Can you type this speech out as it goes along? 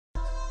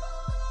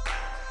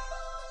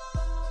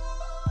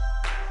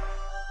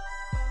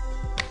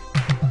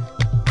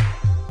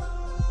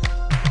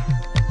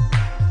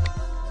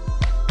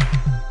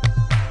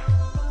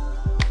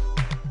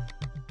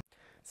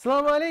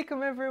Assalamu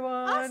alaikum,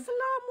 everyone.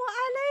 Assalamu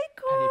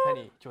alaikum.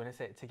 Penny, do you want to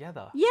say it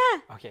together?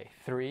 Yeah. Okay,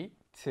 3,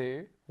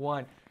 2,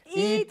 1.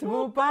 Eid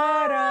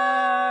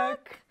Mubarak.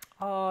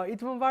 Oh, Eid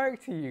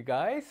Mubarak to you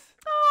guys.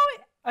 Oh,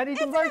 And Eid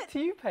Mubarak to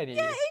you, Penny.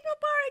 Yeah, Eid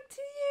Mubarak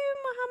to you,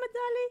 Mohammed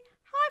Ali.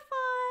 High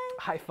five.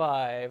 High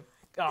five.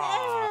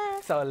 Oh,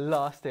 it's our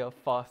last day of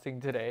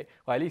fasting today,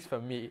 or at least for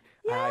me.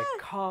 Yeah. And I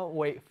can't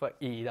wait for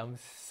Eid. I'm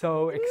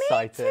so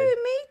excited.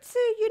 Me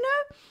too.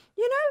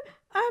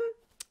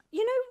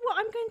 You know what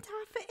I'm going to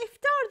have for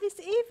iftar this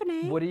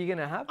evening? What are you going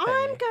to have, Penny?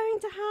 I'm going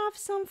to have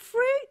some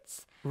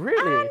fruits.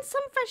 Really? And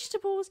some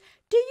vegetables.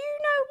 Do you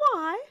know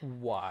why?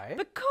 Why?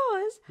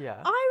 Because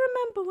I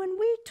remember when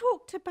we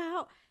talked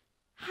about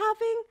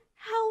having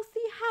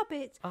healthy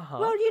habits.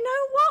 Well, you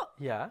know what?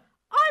 Yeah.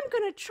 I'm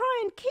going to try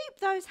and keep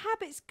those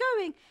habits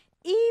going,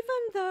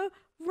 even though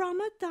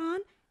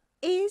Ramadan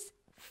is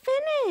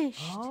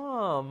finished.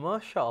 Oh,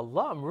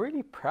 mashallah. I'm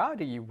really proud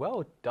of you.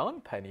 Well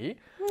done, Penny.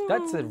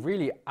 That's a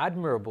really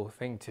admirable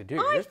thing to do.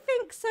 I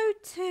think so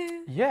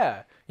too.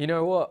 Yeah. You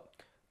know what?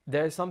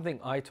 There's something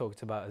I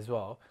talked about as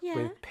well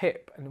with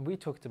Pip, and we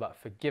talked about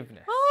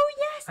forgiveness. Oh,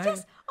 yes.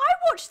 I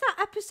watched that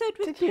episode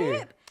with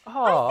Pip.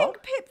 Oh. I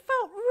think Pip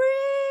felt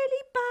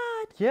really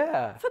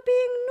bad for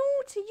being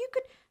naughty. You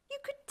could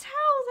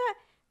tell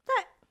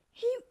that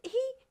he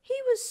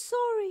was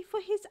sorry for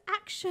his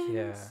actions.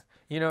 Yeah.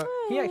 You know,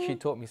 he actually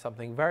taught me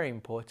something very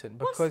important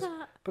because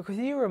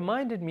he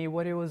reminded me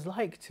what it was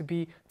like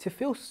to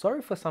feel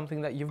sorry for something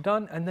that you've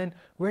done and then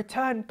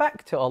return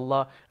back to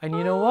Allah. And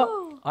you know what?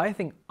 I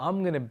think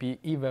I'm going to be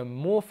even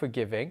more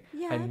forgiving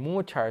and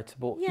more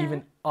charitable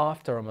even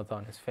after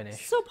Ramadan is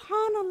finished.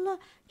 Subhanallah.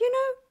 You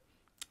know,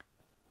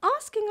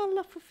 asking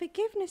Allah for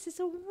forgiveness is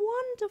a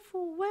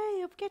wonderful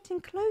way of getting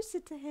closer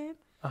to Him.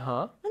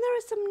 And there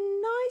are some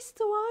nice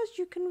du'as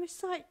you can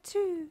recite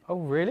too. Oh,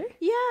 really?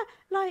 Yeah,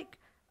 like,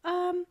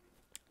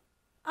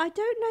 I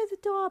don't know the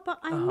dua, but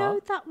I know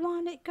that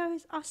one. It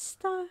goes,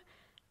 Astaghfirullah.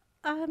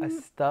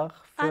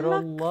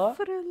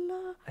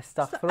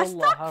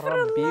 Astaghfirullah.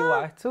 Rabbi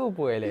wa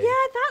atubu ilayh.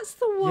 Yeah, that's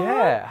the one.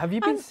 Yeah. Have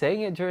you been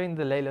saying it during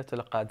the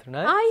Laylatul Qadr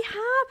night? I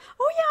have.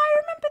 Oh, yeah, I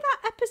remember that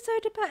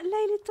episode about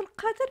Laylatul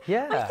Qadr.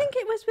 Yeah. I think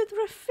it was with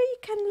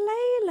Rafiq and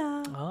Layla.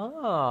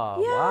 Ah,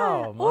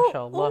 wow,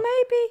 mashallah. Or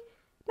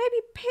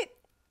maybe Pip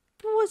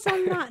was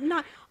on that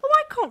night. Oh,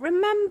 I can't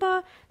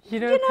remember. You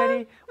know,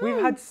 Penny,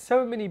 we've had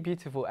so many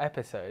beautiful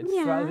episodes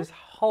throughout this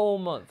whole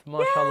month,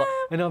 mashallah.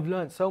 And I've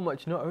learned so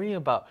much, not only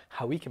about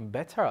how we can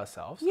better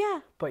ourselves,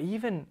 but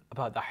even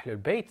about the Ahlul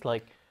Bayt.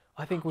 Like,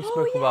 I think we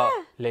spoke about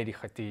Lady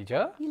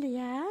Khadija.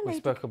 We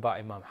spoke about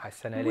Imam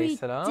Hassan alayhi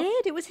salam. We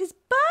did. It was his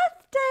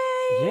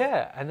birthday.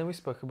 Yeah, and then we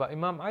spoke about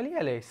Imam Ali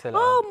alayhi salam.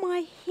 Oh,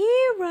 my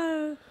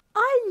hero.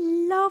 I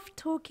love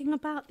talking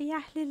about the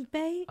Ahlul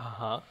Bayt.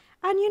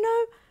 And you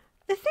know,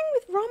 the thing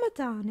with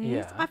Ramadan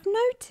is I've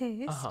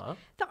noticed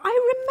that I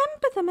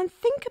remember them and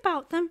think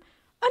about them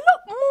a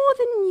lot more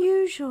than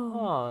usual.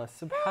 Oh,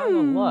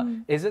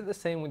 subhanallah. Is it the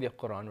same with your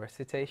Quran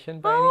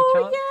recitation by any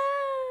chance?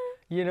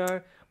 Yeah. You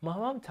know, my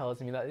mom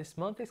tells me that this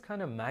month is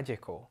kind of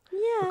magical.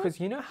 Yeah. Because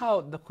you know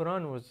how the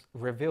Quran was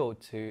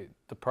revealed to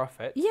the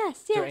Prophet?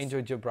 Yes. To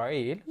Angel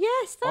Jibreel?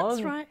 Yes,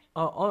 that's right.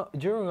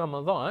 During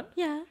Ramadan.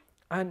 Yeah.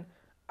 And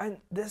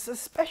there's a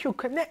special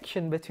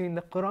connection between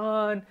the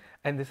Quran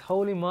and this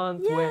holy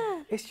month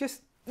where it's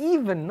just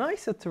even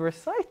nicer to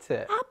recite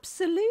it.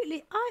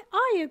 Absolutely.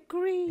 I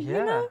agree, you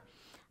know.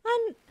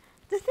 And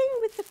the thing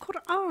with the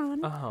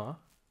Quran,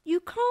 you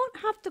can't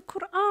have the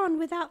Quran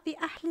without the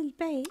Ahlul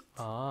Bayt.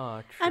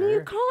 Ah, true. And you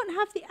can't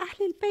have the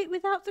Ahlul Bayt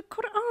without the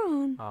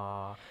Quran.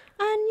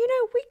 And you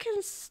know, we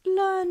can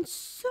learn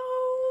so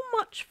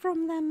much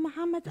from them,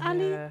 Muhammad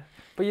Ali.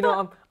 But you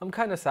know, I'm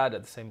kind of sad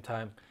at the same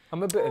time.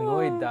 I'm a bit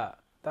annoyed that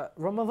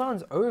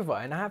Ramadan's over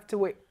and I have to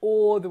wait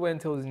all the way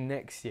until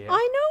next year.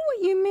 I know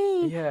what you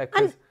mean. Yeah,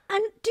 and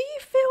do you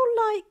feel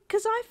like,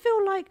 because I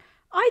feel like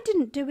I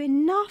didn't do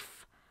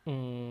enough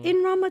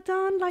in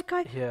Ramadan, like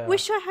I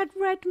wish I had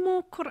read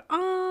more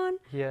Quran.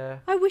 Yeah.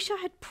 I wish I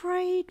had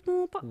prayed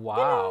more. But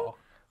wow.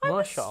 You know,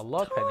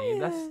 MashaAllah, Penny.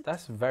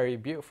 That's very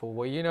beautiful.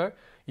 Well, you know,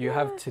 you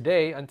have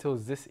today until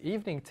this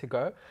evening to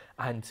go,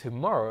 and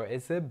tomorrow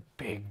is a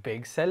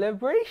big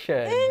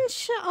celebration.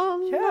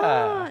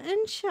 Inshallah.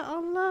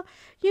 Inshallah.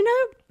 You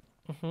know,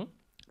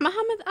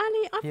 Muhammad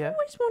Ali, I've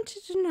always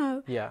wanted to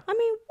know. I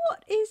mean,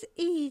 what is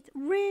Eid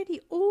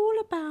really all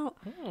about?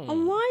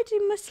 And why do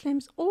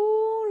Muslims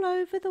all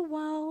over the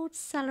world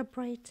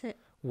celebrate it?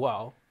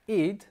 Well,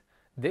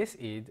 this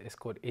Eid is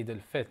called Eid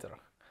al-Fitr.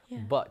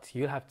 But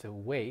you'll have to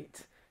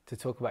wait to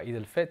talk about Eid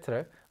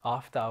al-Fitr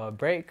after our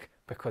break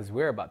because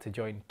we're about to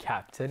join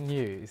Captain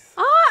News.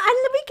 And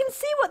we can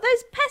see what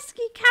those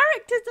pesky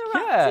characters are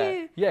up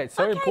to. Yeah, it's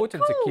so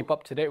important to keep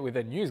up to date with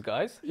the news,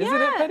 guys.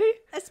 Isn't it, Penny?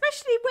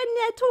 Especially when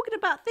they're talking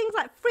about things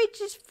like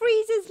fridges,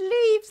 freezers,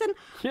 leaves, and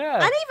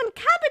even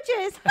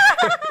cabbages.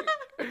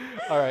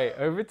 All right,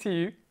 over to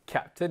you,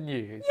 Captain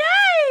News.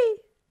 Yay!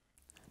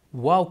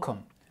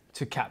 Welcome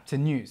to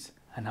Captain News,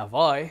 and have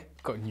I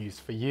got news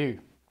for you.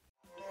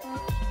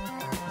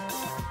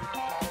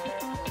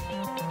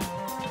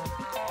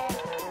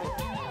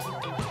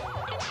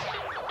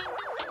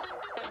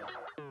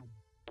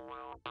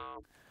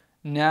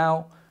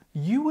 Now,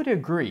 you would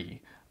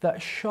agree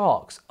that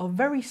sharks are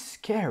very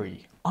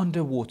scary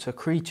underwater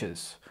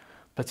creatures,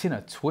 but in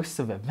a twist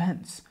of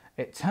events,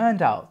 it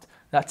turned out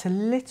that a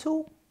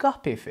little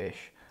guppy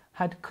fish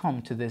had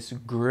come to this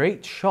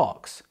great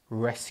shark's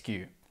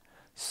rescue.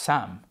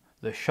 Sam,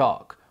 the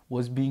shark,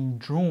 was being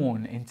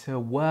drawn into a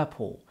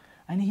whirlpool,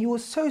 and he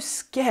was so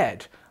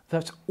scared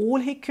that all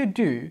he could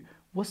do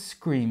was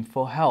scream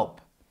for help.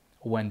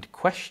 When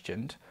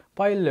questioned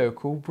by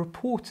local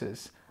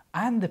reporters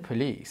and the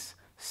police,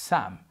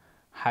 Sam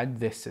had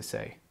this to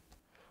say.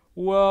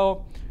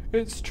 Well,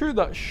 it's true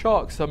that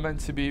sharks are meant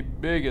to be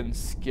big and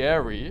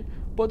scary,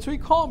 but we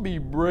can't be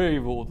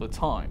brave all the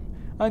time.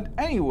 And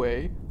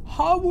anyway,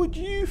 how would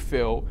you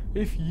feel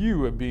if you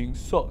were being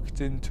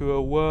sucked into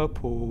a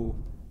whirlpool?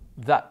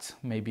 That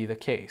may be the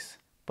case,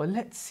 but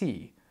let's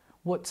see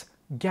what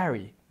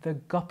Gary the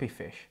guppy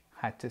fish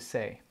had to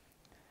say.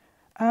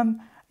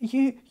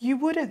 You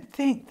wouldn't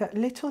think that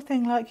little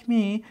thing like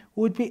me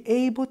would be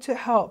able to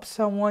help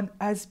someone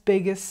as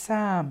big as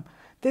Sam,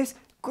 this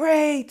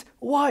great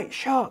white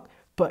shark,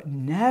 but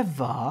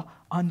never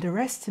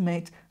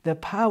underestimate the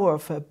power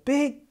of a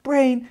big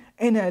brain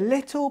in a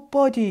little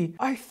body.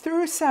 I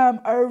threw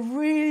Sam a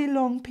really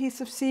long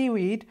piece of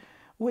seaweed,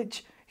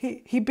 which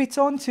he bit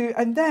onto,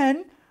 and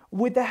then,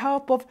 with the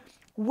help of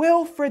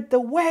Wilfred the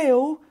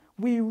whale,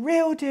 we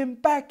reeled him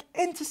back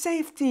into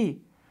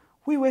safety.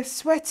 We were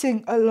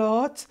sweating a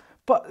lot,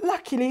 but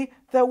luckily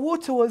the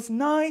water was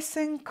nice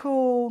and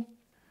cool.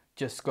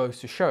 Just goes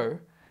to show,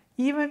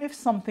 even if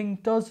something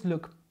does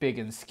look big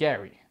and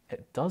scary,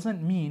 it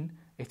doesn't mean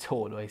it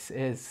always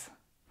is.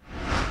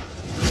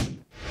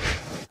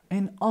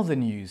 In other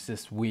news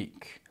this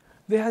week,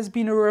 there has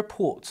been a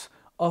report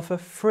of a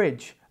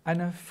fridge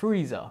and a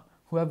freezer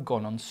who have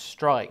gone on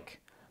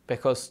strike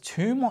because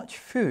too much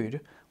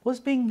food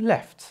was being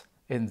left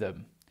in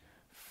them.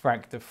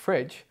 Frank the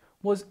fridge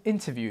was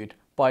interviewed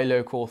by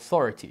local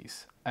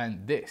authorities,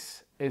 and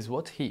this is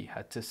what he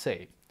had to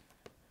say.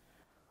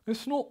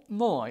 It's not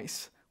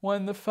nice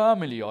when the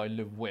family I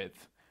live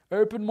with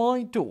open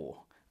my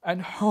door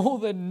and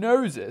hold their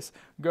noses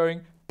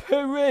going,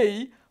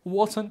 "Puree,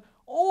 what an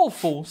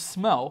awful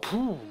smell.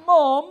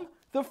 Mum,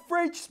 the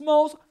fridge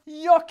smells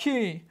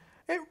yucky.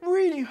 It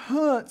really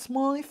hurts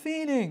my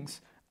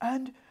feelings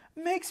and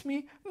makes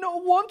me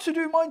not want to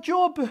do my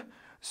job."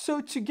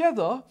 So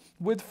together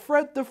with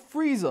Fred the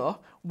freezer,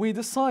 we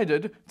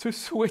decided to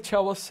switch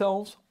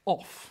ourselves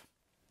off.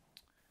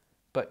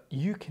 But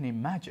you can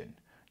imagine,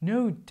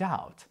 no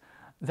doubt,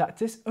 that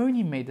this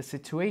only made the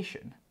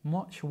situation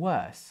much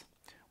worse.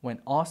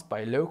 When asked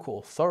by local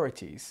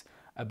authorities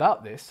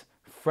about this,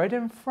 Fred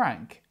and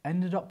Frank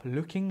ended up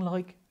looking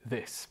like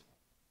this.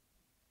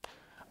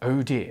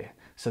 Oh dear,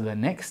 so the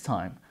next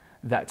time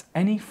that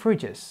any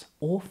fridges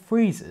or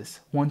freezers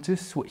want to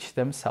switch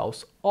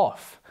themselves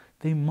off,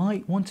 they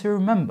might want to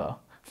remember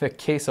the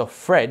case of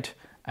Fred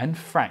and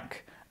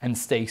Frank and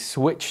stay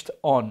switched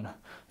on.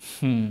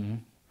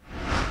 In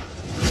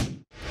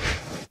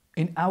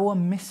our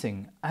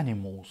missing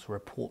animals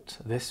report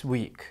this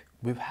week,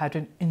 we've had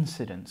an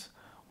incident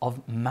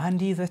of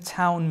Mandy the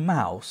town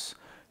mouse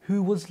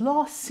who was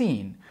last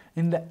seen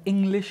in the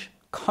English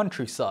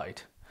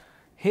countryside.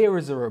 Here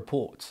is a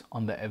report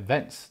on the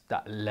events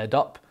that led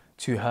up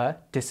to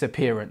her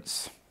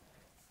disappearance.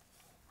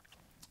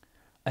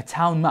 A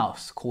town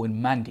mouse called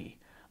Mandy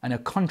and a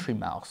country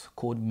mouse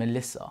called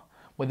Melissa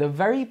were the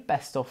very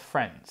best of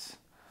friends.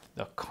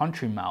 The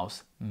country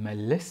mouse,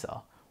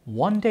 Melissa,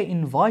 one day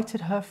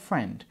invited her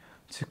friend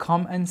to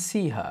come and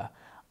see her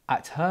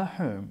at her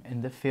home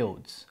in the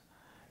fields.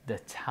 The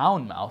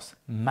town mouse,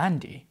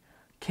 Mandy,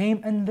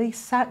 came and they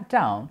sat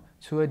down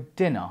to a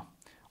dinner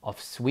of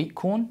sweet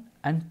corn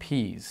and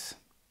peas.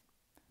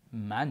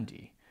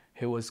 Mandy,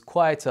 who was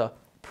quite a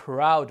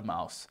proud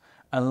mouse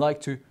and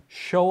liked to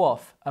show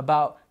off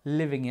about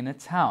living in a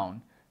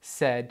town,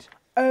 said,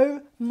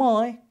 "Oh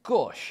my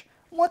gosh,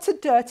 what a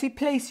dirty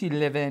place you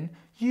live in.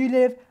 You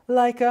live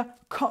like a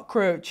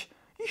cockroach.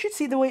 You should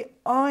see the way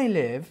I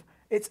live.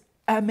 It's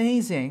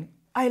amazing.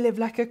 I live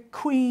like a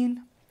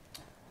queen."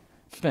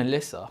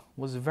 Melissa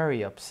was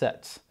very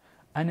upset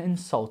and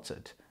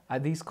insulted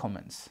at these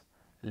comments.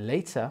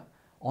 Later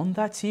on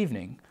that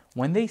evening,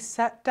 when they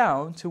sat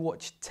down to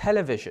watch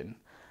television,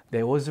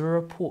 there was a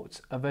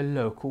report of a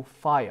local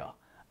fire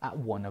at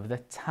one of the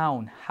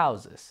town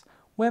houses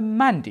where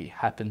Mandy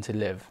happened to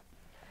live.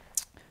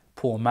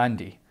 Poor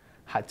Mandy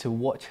had to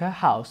watch her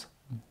house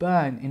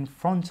burn in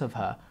front of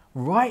her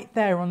right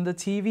there on the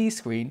TV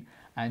screen,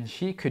 and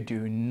she could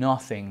do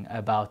nothing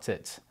about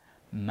it.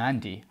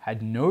 Mandy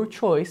had no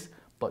choice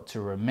but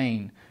to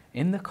remain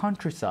in the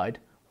countryside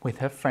with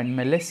her friend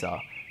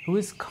Melissa, who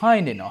was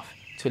kind enough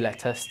to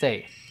let her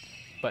stay.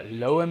 But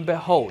lo and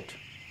behold,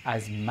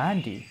 as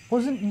Mandy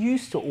wasn't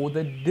used to all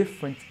the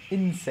different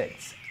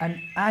insects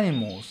and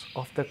animals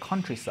of the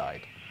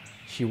countryside,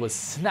 she was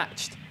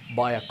snatched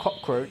by a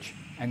cockroach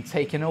and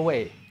taken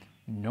away.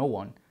 No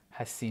one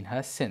has seen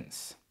her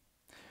since.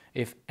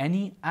 If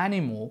any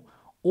animal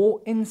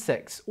or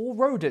insects or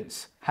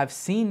rodents have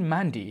seen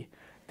Mandy,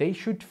 they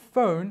should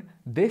phone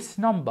this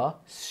number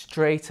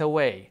straight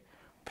away.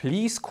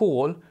 Please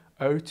call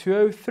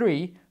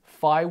 0203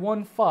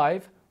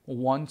 515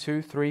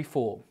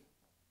 1234.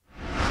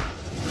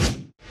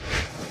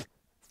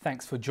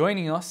 Thanks for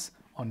joining us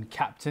on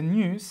Captain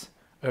News.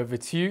 Over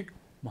to you,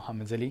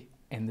 Mohammed Ali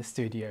in the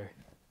studio.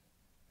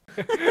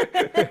 They're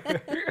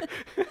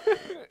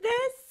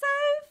so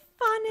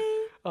funny.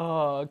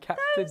 Oh,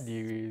 Captain Those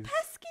News.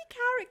 pesky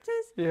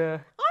characters. Yeah.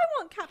 I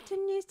want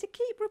Captain News to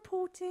keep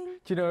reporting.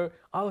 Do you know,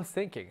 I was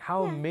thinking,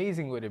 how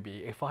amazing would it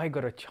be if I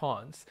got a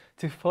chance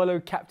to follow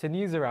Captain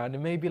News around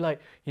and maybe like,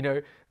 you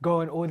know,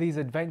 go on all these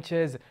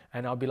adventures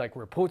and I'll be like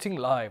reporting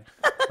live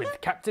with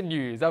Captain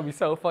News. That'd be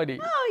so funny.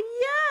 Oh,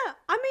 yeah.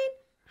 I mean,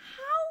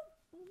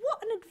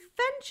 what an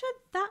adventure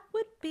that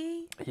would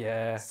be.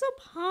 Yeah.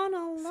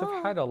 Subhanallah.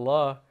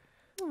 Subhanallah.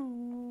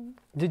 Oh.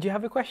 Did you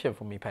have a question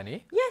for me,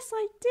 Penny? Yes,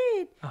 I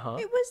did.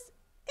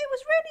 It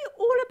was really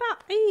all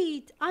about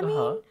Eid. I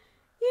mean,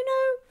 you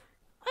know,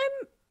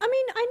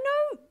 I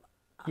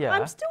know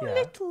I'm still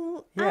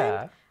little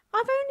and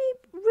I've only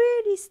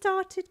really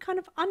started kind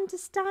of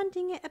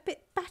understanding it a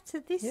bit better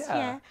this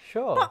year.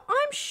 Sure. But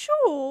I'm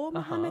sure,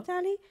 Mohammed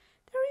Ali,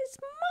 there is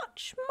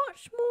much,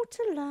 much more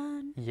to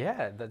learn.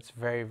 Yeah, that's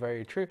very,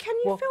 very true. Can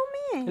you fill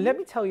me in? Let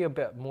me tell you a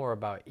bit more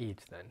about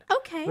Eid then.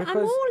 Okay, I'm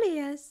all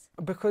ears.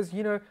 Because,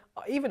 you know,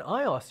 even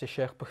I asked the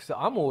Sheikh because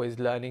I'm always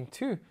learning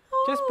too.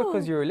 Just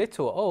because you're a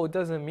little old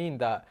doesn't mean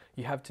that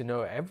you have to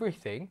know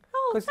everything.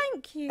 Oh,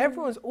 thank you.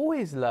 Everyone's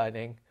always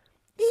learning.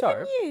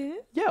 Even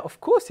you? Yeah, of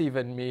course,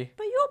 even me.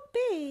 But you're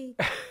big.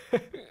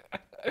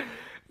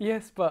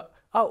 Yes, but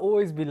I'll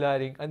always be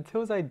learning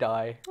until I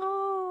die.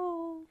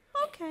 Oh,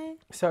 okay.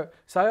 So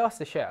I asked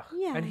the Sheikh,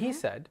 and he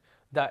said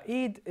that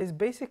Eid is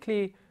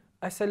basically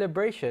a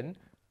celebration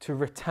to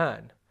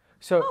return.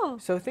 So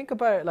think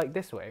about it like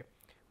this way.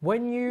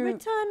 When you...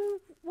 Return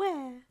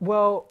where?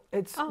 Well,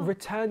 it's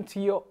return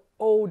to your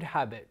old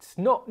habits.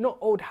 Not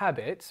old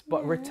habits,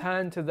 but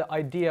return to the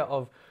idea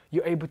of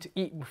you're able to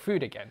eat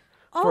food again.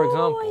 For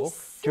example,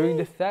 during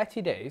the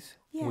 30 days,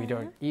 we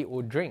don't eat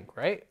or drink,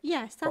 right?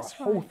 Yes, that's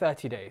For a whole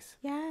 30 days.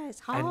 Yeah, it's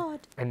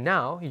hard. And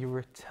now you're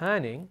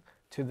returning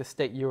to the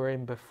state you were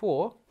in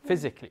before,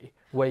 physically,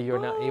 where you're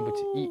now able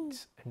to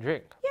eat and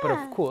drink. But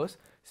of course,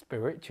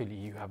 spiritually,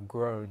 you have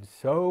grown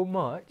so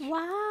much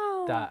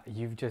that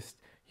you're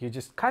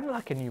just kind of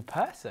like a new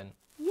person.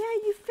 Yeah,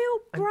 you feel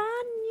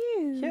brand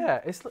new.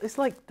 Yeah, it's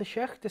like the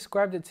Sheikh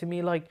described it to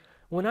me like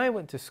when I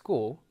went to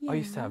school, I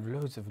used to have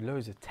loads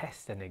of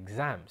tests and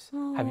exams.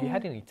 Have you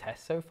had any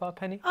tests so far,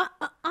 Penny?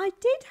 I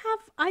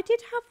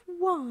did have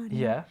one.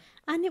 Yeah.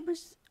 And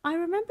I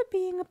remember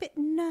being a bit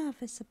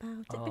nervous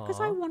about it because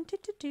I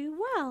wanted to do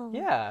well.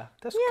 Yeah,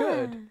 that's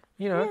good.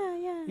 You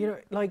know,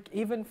 like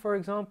even for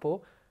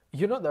example,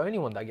 you're not the only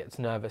one that gets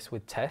nervous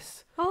with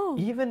tests.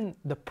 Even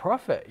the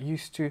Prophet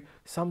used to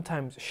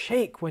sometimes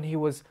shake when he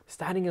was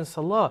standing in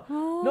Salah.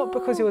 Not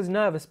because he was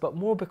nervous, but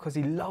more because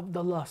he loved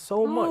Allah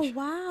so much.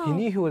 Wow. He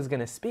knew he was going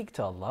to speak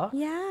to Allah.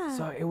 Yeah.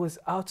 So it was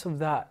out of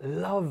that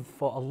love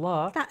for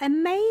Allah. That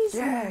amazing.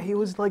 Yeah, he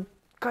was like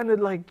kind of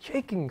like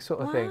shaking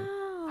sort of thing.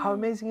 How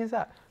amazing is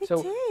that? It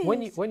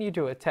is. When you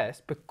do a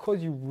test,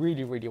 because you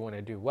really, really want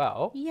to do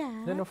well,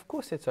 yeah, then of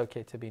course it's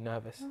okay to be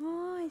nervous.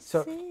 Oh, I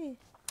see.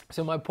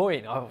 So my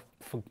point, I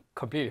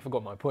completely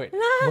forgot my point.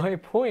 My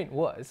point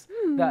was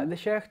that the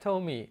Sheikh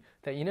told me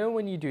that, you know,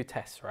 when you do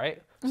tests,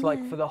 right? So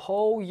like for the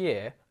whole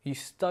year, you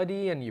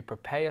study and you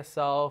prepare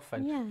yourself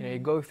and you know, you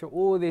go through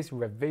all this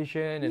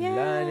revision and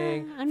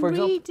learning. And for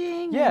example,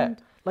 reading.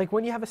 Like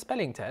when you have a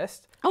spelling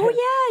test. Oh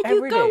yeah,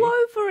 you go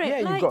over it.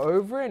 Yeah, like, you go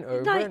over and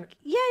over. Like, and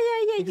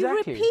exactly. You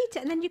repeat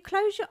it and then you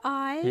close your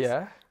eyes.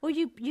 Yeah. Or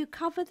you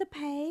cover the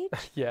page.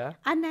 Yeah.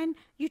 And then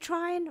you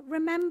try and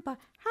remember,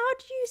 how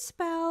do you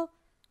spell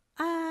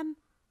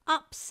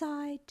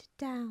upside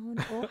down?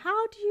 Or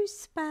how do you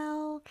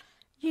spell,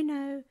 you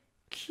know,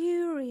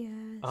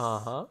 curious?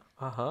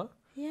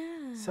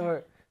 Yeah.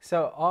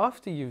 So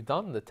after you've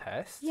done the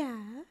test.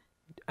 Yeah.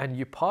 And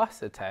you pass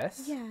the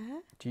test.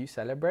 Yeah. Do you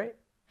celebrate?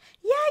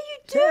 Yeah, you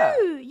do. Yeah,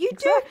 you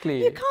exactly.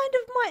 do. You kind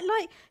of might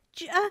like.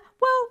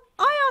 Well,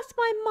 I asked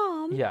my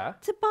mum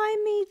to buy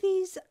me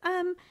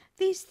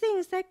these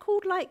things. They're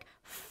called like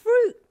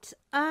fruit.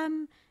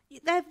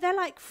 They're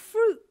like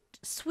fruit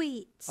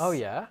sweets. Oh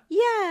yeah.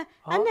 Yeah,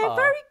 and they're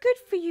very good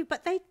for you,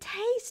 but they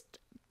taste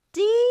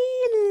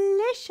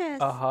delicious.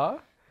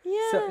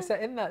 Yeah. So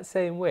in that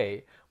same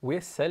way,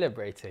 we're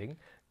celebrating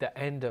the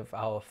end of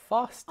our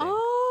fasting.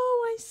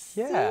 Oh, I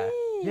see.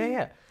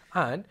 Yeah.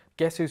 And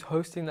guess who's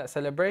hosting that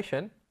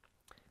celebration?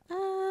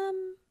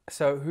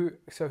 So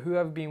who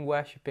have been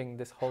worshipping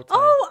this whole time?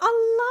 Oh,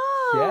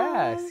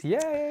 Allah. Yes.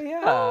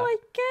 Yeah. Oh, I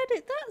get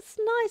it. That's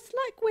nice.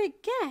 Like we're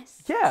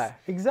guests. Yeah,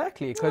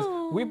 exactly. Because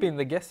we've been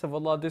the guests of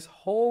Allah this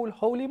whole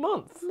holy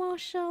month.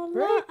 MashaAllah.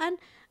 Right?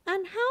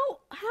 And how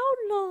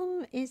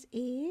long is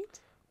Eid?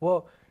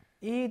 Well,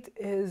 Eid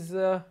is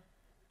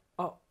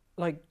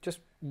like just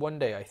one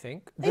day, I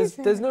think.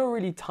 There's no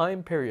really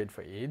time period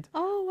for Eid.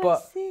 Oh, but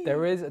I see.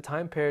 there is a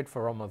time period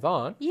for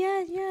Ramadan.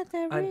 Yeah,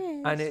 there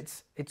is. And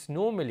it's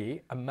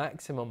normally a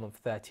maximum of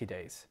 30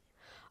 days.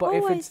 But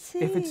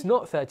if it's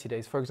not 30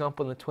 days, for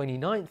example, on the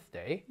 29th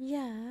day,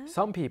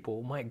 some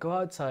people might go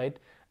outside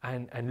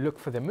and look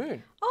for the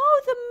moon.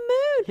 Oh, the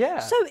moon. Yeah.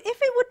 So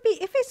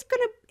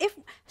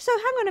so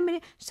hang on a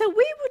minute. So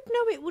we would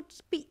know it would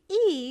be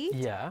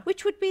Eid,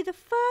 which would be the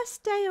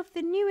first day of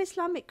the new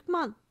Islamic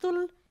month,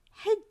 Dhul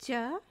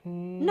Hijjah.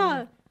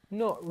 No.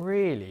 Not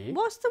really.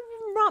 What's the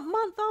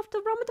month after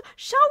Ramadan?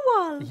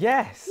 Shawwal.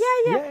 Yes.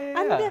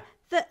 Yeah.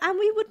 And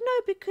we would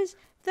know because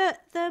the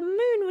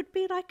moon would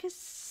be like a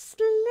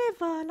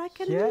sliver, like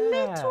a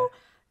little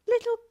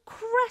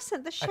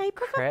crescent, the shape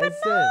of a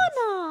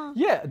banana.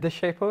 Yeah, the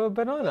shape of a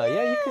banana.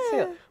 Yeah, you can see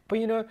it. But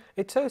you know,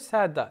 it's so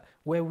sad that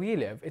where we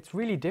live, it's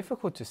really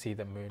difficult to see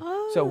the moon.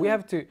 So we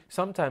have to,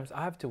 sometimes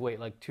I have to wait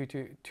like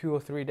 2 or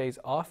 3 days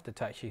after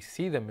to actually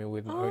see the moon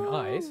with my own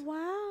eyes.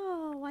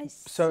 Wow, I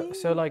see.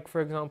 So like,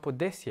 for example,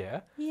 this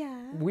year,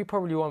 we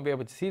probably won't be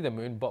able to see the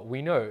moon, but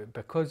we know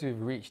because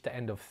we've reached the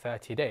end of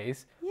 30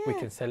 days, we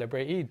can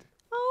celebrate Eid.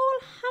 Oh,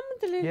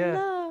 alhamdulillah.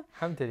 Yeah,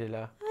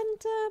 alhamdulillah.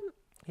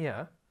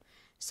 And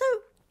so,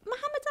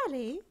 Mohammed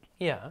Ali.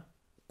 Yeah.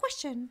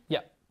 Question.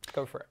 Yeah,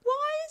 go for it.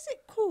 Why is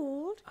it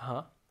called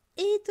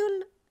Eid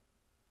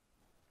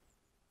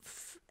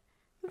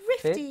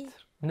al-Rifti?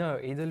 No,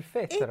 Eid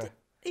al-Fitr.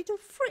 Eid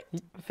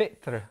al-Fitr.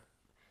 Fitr.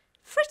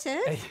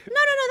 Fritters?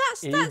 No,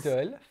 that's Eid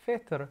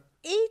al-Fitr.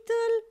 Eid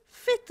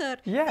al-Fitr.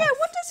 Yes. Yeah,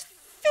 what does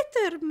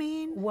Fitr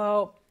mean?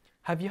 Well,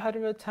 have you heard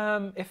of the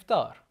term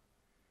iftar?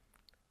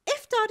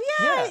 Iftar,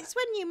 yeah, it's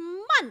when you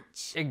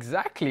munch.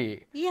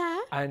 Exactly. Yeah.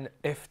 And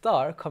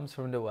iftar comes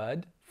from the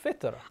word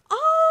fitr.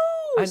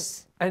 Oh.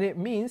 And it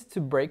means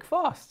to break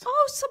fast.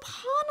 Oh,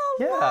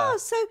 subhanallah. Yeah.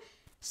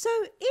 So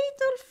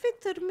Eid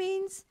al-Fitr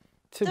means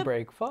to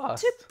break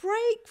fast. To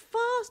break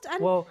fast.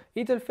 And well,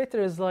 Eid al-Fitr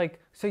is like,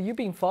 so you've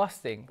been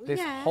fasting this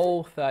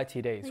whole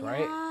 30 days,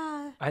 right?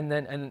 Yeah.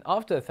 And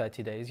after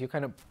 30 days, you're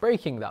kind of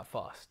breaking that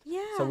fast.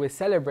 Yeah. So we're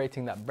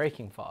celebrating that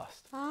breaking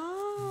fast.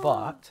 Oh.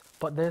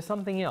 But there's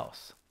something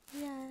else.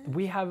 Yeah.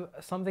 We have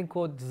something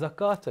called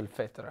Zakat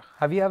al-Fitr.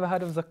 Have you ever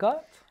heard of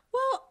Zakat?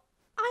 Well,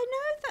 I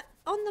know that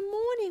on the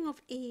morning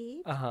of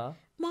Eid,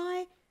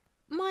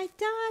 my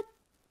dad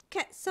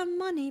gets some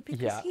money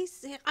because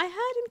I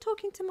heard him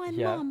talking to my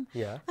mum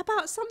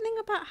about something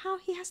about how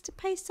he has to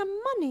pay some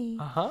money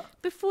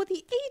before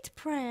the Eid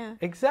prayer.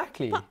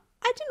 Exactly. But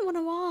I didn't want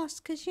to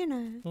ask because, you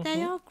know,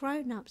 they are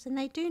grown-ups and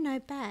they do know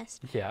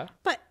best. Yeah.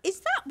 But is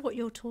that what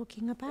you're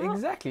talking about?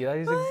 Exactly. That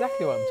is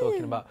exactly what I'm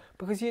talking about.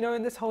 Because, you know,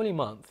 in this holy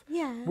month,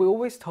 we're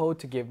always told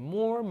to give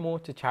more and more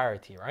to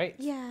charity, right?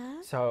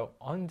 Yeah. So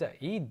on the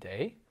Eid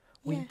day,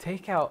 we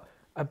take out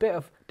a bit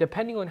of,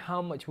 depending on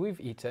how much we've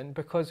eaten,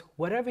 because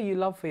whatever you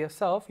love for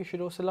yourself, you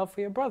should also love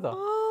for your brother.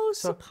 Oh,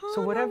 so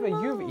whatever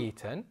you've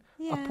eaten,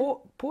 a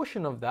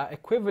portion of that,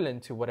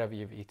 equivalent to whatever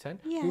you've eaten,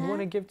 we want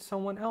to give to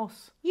someone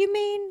else. You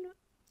mean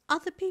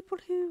other people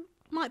who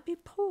might be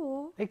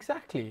poor?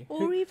 Exactly.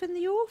 Or even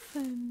the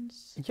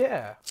orphans?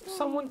 Yeah,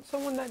 someone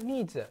that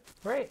needs it,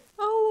 right?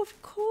 Oh,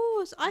 of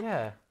course.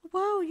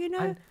 Wow, you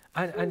know.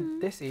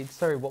 And this Eid,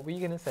 sorry, what were you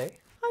going to say?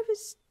 I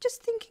was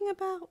just thinking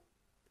about,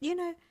 you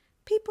know,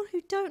 people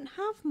who don't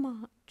have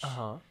much.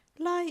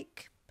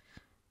 Like,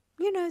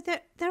 you know,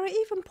 there are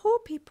even poor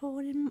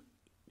people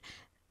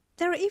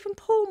there are even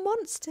poor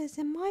monsters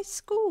in my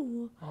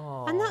school.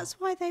 And that's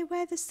why they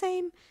wear the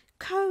same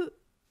coat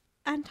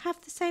and have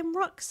the same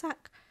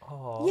rucksack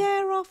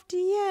year after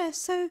year.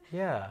 So,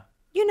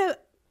 you know,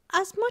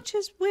 as much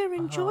as we're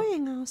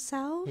enjoying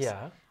ourselves,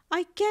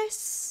 I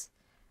guess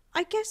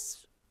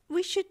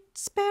we should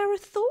spare a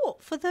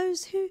thought for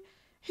those who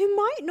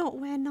might not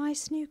wear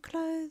nice new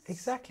clothes.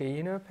 Exactly.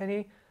 You know,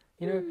 Penny,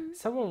 you know,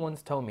 someone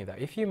once told me that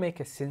if you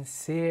make a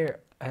sincere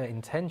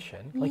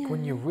intention, like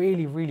when you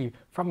really, really,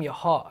 from your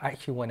heart,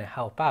 actually want to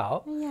help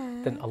out,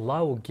 then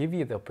Allah will give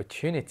you the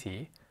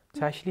opportunity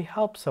to actually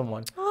help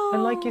someone.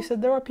 And like you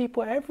said, there are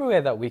people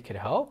everywhere that we could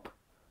help.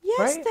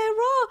 Yes, right?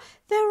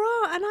 there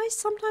are. And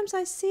sometimes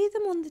I see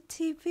them on the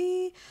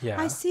TV.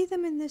 I see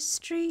them in the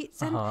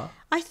streets. And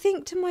I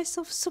think to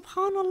myself,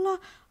 subhanallah,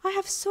 I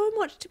have so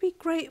much to be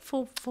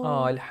grateful for.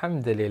 Oh,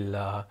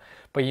 alhamdulillah.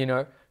 But you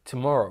know,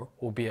 tomorrow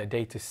will be a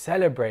day to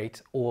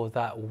celebrate all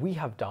that we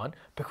have done,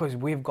 because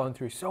we've gone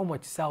through so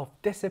much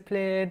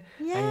self-discipline.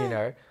 And you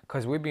know,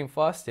 because we've been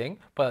fasting,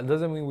 but it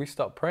doesn't mean we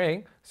stop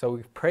praying. So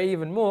we pray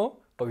even more,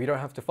 but we don't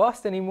have to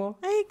fast anymore.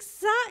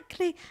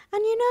 Exactly.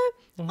 And you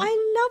know, I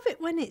love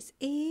it when it's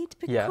Eid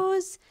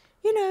because,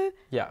 you know,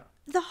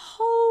 the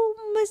whole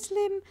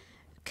Muslim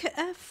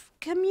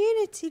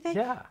community, they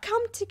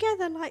come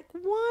together like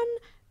one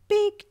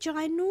big,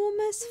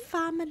 ginormous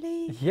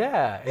family.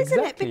 Yeah, exactly.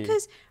 Isn't it?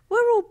 Because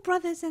we're all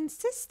brothers and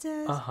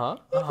sisters.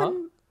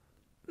 Even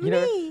me. You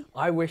know,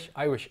 I wish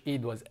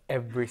Eid was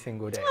every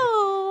single day.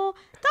 Oh,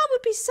 that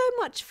would be so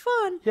much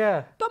fun.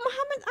 Yeah. But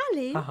Mohammed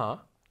Ali,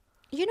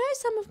 you know,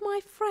 some of my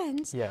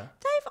friends,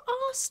 they've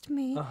asked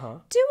me, do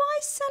I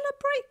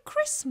celebrate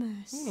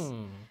Christmas?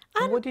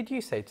 And what did you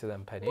say to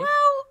them, Penny?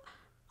 Well,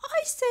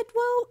 I said,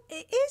 well,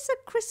 it is a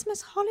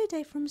Christmas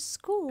holiday from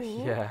school.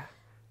 Yeah.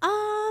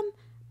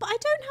 But I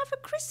don't have a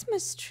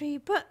Christmas tree.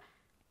 But,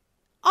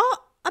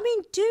 I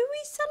mean, do we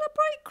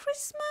celebrate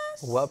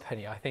Christmas? Well,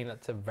 Penny, I think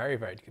that's a very,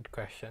 very good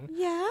question.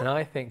 Yeah. And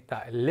I think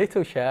that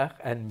little Sheikh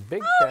and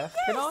big Sheikh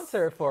can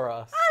answer it for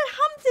us.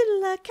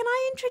 Alhamdulillah. Can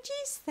I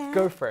introduce them?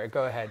 Go for it.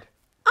 Go ahead.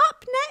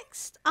 Up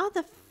next are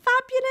the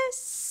fabulous,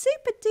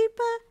 super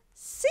duper,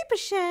 super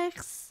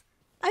Sheikhs.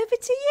 Over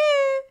to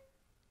you.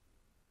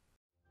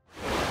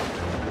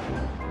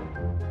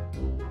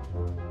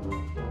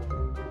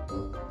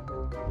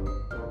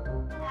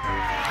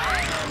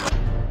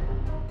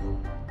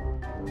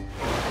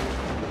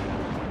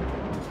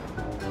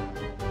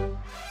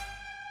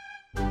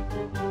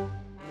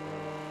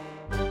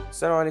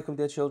 Assalamu alaikum,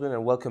 dear children,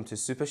 and welcome to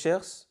Super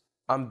Sheikhs.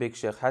 I'm Big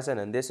Sheikh Hassan,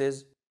 and this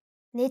is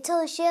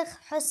Little Sheikh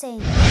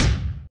Hussein.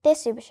 They're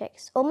Super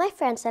Sheikhs. All my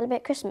friends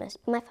celebrate Christmas,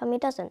 but my family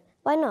doesn't.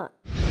 Why not?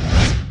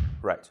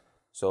 Right.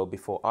 So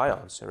before I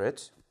answer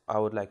it, I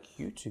would like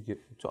you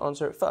to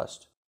answer it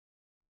first.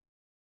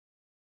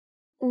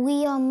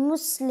 We are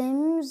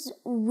Muslims.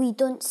 We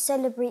don't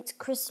celebrate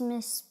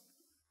Christmas,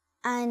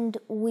 and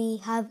we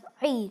have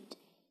Eid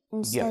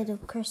instead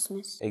of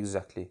Christmas.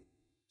 Exactly.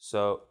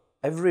 So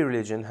every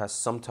religion has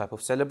some type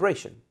of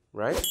celebration,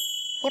 right?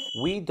 Yep.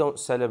 We don't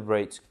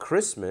celebrate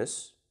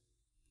Christmas,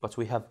 but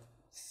we have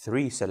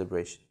 3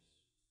 celebrations,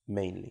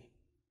 mainly,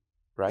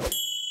 right?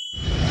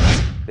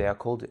 They are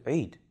called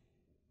Eid.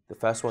 The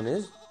first one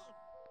is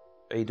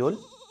Eidul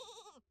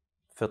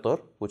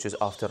Fitr, which is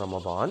after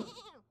Ramadan.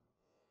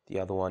 The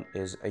other one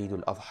is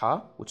Eidul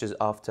Adha, which is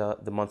after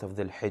the month of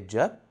Dhul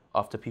Hijjah,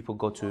 after people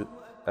go to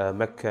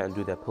Mecca and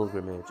do their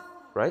pilgrimage,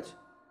 right?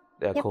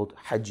 They are called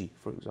Haji,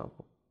 for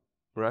example,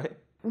 right?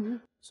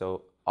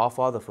 So our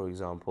father, for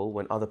example,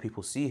 when other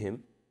people see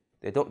him,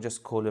 they don't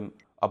just call him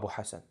Abu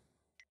Hassan,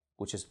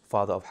 which is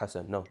father of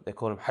Hassan. No, they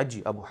call him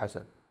Haji Abu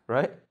Hassan,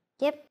 right?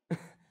 Yep.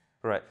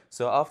 Right.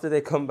 So after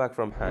they come back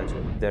from Hajj,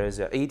 there is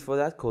a Eid for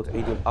that called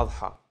Eidul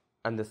Adha.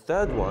 And the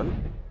third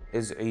one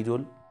is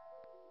Eidul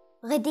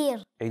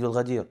Ghadir. Eidul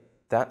Ghadir.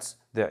 That's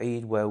the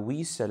Eid where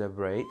we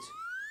celebrate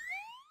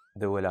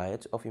the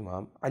wilayat of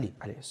Imam Ali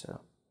alayhi salam.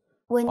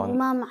 When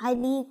Imam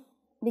Ali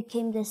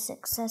became the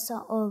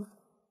successor of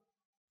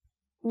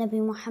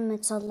Nabi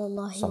Muhammad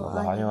sallallahu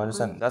alaihi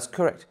wasallam. That's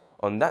correct.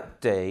 On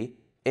that day,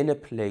 in a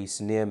place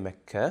near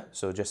Mecca,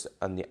 so just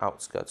on the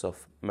outskirts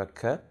of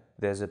Mecca,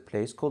 there's a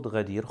place called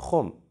Ghadir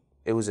Khum.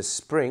 It was a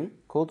spring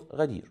called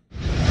Ghadir.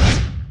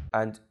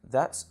 And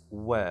that's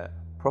where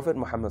Prophet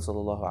Muhammad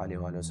sallallahu alaihi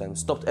wasallam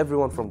stopped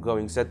everyone from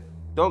going, said,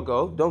 don't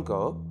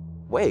go,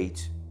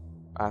 wait,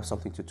 I have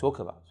something to talk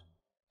about.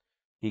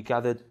 He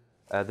gathered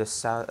the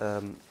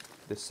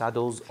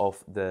saddles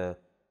of the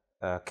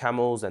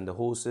camels and the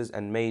horses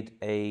and made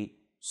a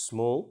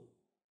small,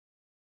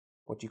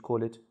 what do you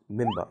call it,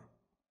 mimbar,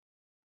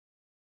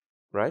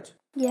 right?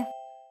 Yeah.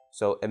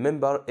 So a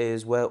mimbar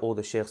is where all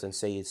the sheikhs and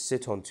sayyids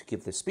sit on to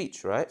give the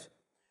speech, right?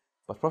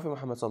 But Prophet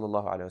Muhammad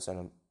sallallahu alaihi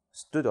wasallam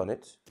stood on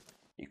it.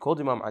 He called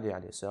Imam Ali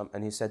alayhi salam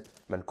and he said,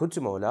 "Man kuntu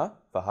mawla,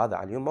 fahada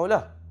aliyun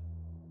mawla."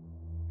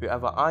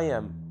 Whoever I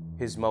am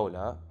his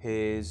mawla,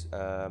 his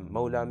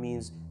mawla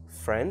means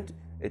friend.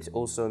 It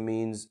also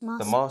means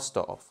the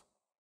master of.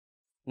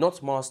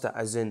 Not master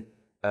as in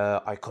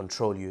I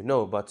control you,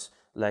 no, but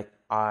like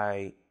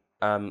I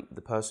am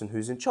the person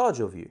who's in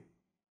charge of you,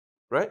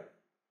 right?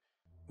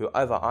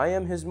 Whoever I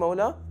am his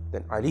mawla,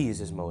 then Ali is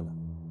his mawla.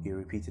 He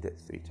repeated it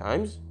 3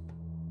 times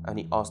and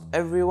he asked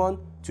everyone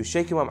to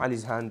shake Imam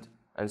Ali's hand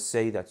and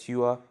say that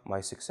you are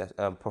my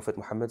Prophet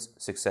Muhammad's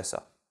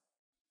successor,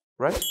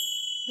 right?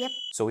 Yep.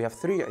 So we have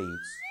 3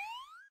 Eids,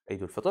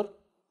 Eid al-Fitr,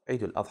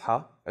 Eid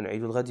al-Adha and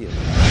Eid al-Ghadir.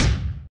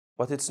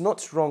 But it's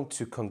not wrong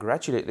to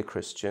congratulate the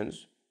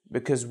Christians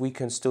because we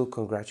can still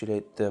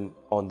congratulate them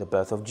on the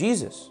birth of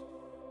Jesus.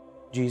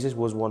 Jesus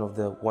was one of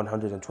the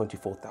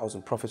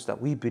 124,000 prophets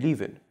that we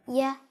believe in.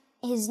 Yeah,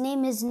 his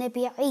name is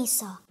Nabi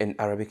Isa. In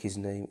Arabic, his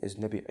name is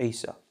Nabi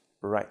Isa.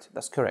 Right,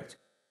 that's correct.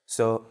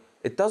 So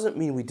it doesn't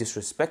mean we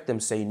disrespect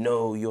them, say,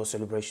 no, your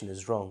celebration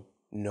is wrong.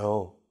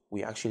 No,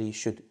 we actually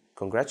should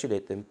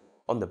congratulate them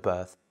on the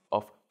birth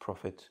of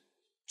Prophet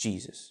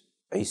Jesus,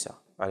 Isa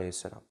alayhi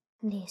salam.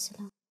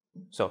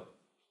 So,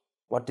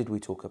 what did we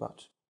talk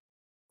about?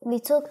 We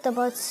talked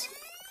about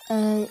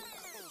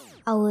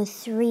our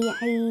 3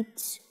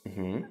 Eids,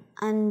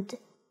 and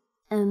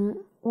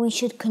we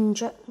should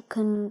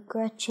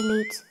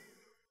congratulate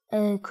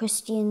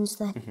Christians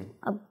that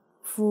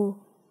for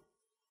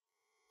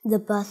the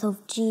birth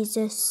of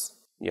Jesus.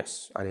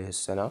 Yes, alayhi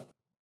salam.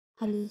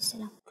 Alayhi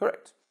salam.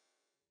 Correct.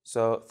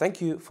 So,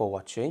 thank you for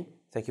watching.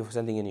 Thank you for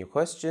sending in your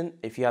question.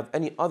 If you have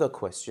any other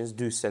questions,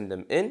 do send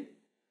them in.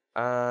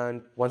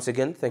 And once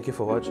again, thank you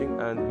for watching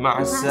and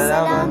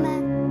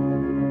ma'as-salama.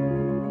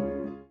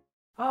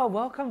 Oh,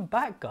 welcome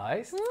back,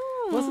 guys.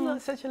 Wasn't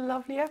that such a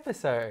lovely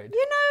episode?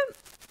 You know,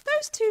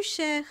 those 2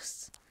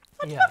 sheikhs,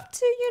 I'd love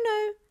to,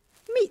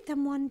 meet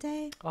them one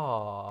day.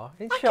 Oh,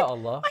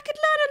 inshallah. I could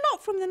learn a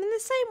lot from them in the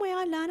same way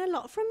I learn a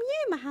lot from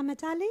you,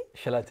 Muhammad Ali.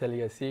 Shall I tell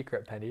you a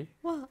secret, Penny?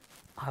 What?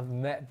 I've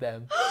met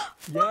them.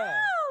 Wow!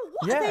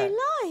 What are they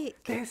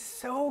like? They're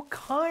so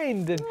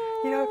kind and,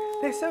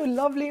 they're so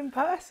lovely in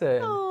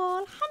person.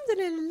 Oh,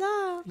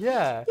 alhamdulillah.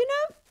 Yeah.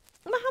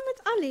 Muhammad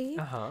Ali,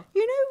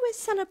 we're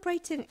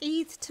celebrating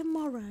Eid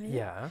tomorrow.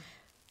 Yeah.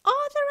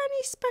 Are there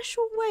any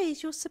special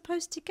ways you're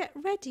supposed to get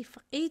ready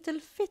for Eid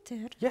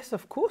al-Fitr? Yes,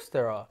 of course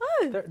there are.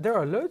 Oh. There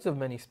are loads of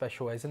many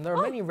special ways and there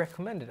are many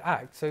recommended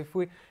acts. So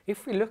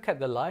if we look at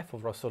the life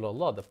of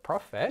Rasulullah, the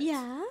Prophet,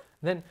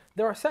 then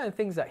there are certain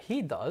things that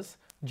he does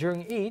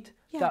during Eid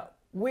that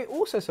we're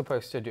also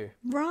supposed to do.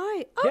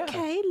 Right.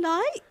 Okay,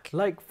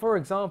 Like, for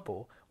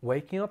example,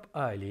 waking up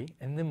early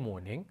in the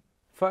morning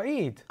for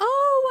Eid.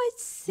 Oh, I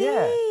see.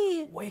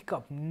 Yeah. Wake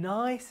up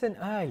nice and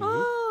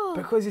early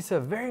because it's a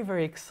very,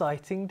 very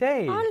exciting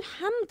day.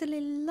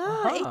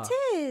 Alhamdulillah, it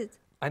is.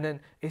 And then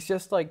it's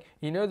just like,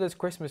 those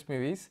Christmas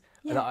movies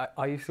that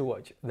I used to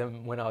watch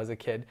them when I was a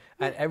kid.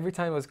 And every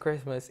time it was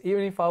Christmas,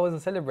 even if I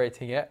wasn't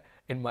celebrating it,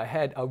 in my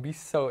head, I'll be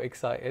so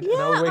excited.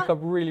 And I'll wake up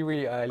really,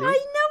 really early. I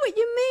know what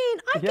you mean.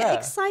 I get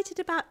excited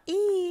about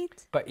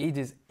Eid. But Eid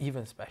is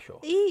even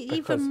special.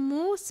 Even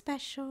more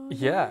special.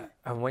 Yeah.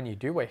 And when you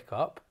do wake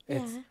up,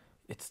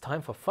 it's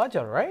time for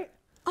Fajr, right?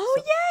 Oh,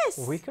 so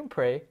yes. We can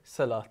pray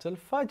Salatul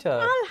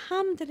Fajr.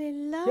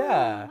 Alhamdulillah.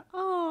 Yeah.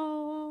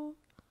 Oh.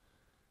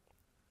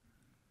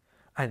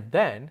 And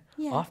then,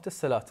 after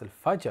Salatul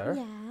Fajr,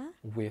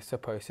 we're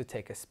supposed to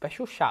take a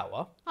special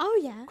shower. Oh,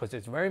 yeah. Because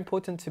it's very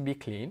important to be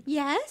clean.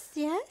 Yes,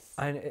 yes.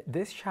 And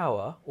this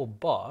shower or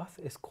bath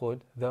is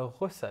called the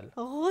ghusl.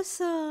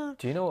 Ghusl.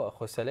 Do you know what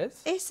ghusl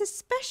is? It's a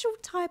special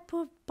type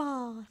of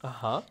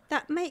bath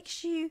that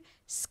makes you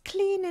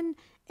clean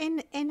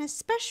in a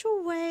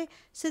special way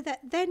so that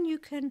then you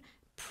can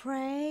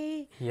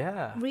pray,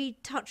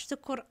 touch the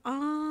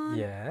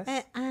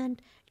Quran,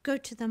 and go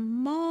to the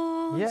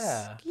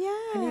mosque.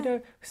 Yeah.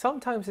 And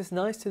sometimes it's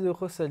nice to do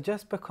ghusl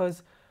just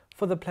because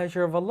for the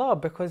pleasure of Allah,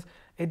 because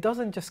it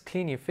doesn't just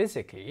clean you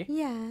physically,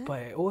 but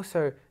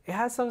it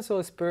has some sort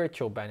of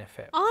spiritual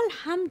benefit.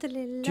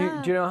 Alhamdulillah.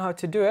 Do you know how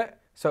to do it?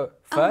 So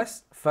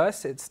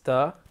first it's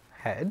the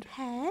head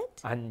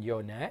and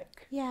your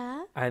neck.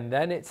 Yeah. And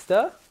then it's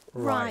the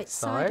right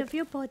side of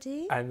your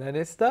body. And then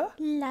it's the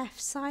left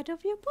side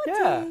of your body.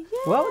 Yeah.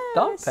 Well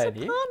done,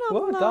 Penny.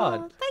 Well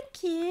done.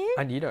 Thank you.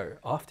 And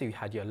after you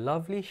had your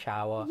lovely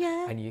shower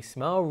and you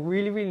smell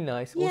really, really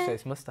nice, also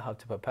it's mustahab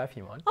to put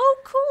perfume on. Oh,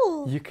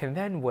 cool. You can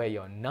then wear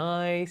your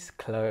nice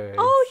clothes.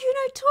 Oh,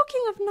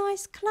 talking of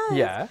nice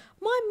clothes.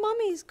 My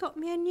mummy's got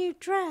me a new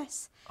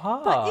dress.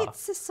 But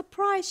it's a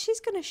surprise. She's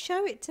going to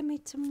show it to me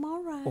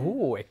tomorrow.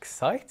 Oh,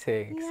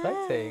 exciting.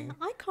 Exciting.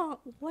 I can't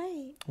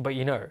wait. But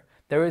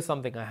there is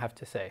something I have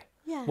to say.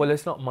 Yeah. Well,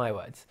 it's not my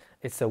words.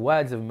 It's the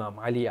words of Imam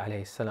Ali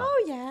alayhi salam.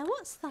 Oh, yeah.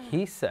 What's that?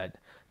 He said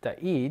that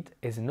Eid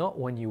is not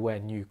when you wear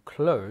new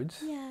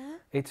clothes. Yeah.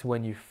 It's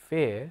when you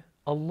fear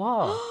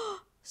Allah.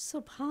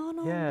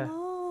 Subhanallah. Yeah.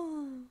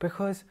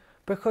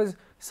 Because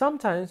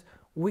sometimes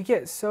we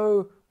get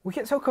so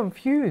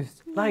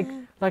confused.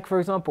 Like for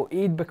example,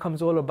 Eid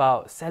becomes all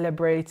about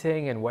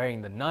celebrating and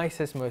wearing the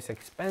nicest, most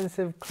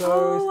expensive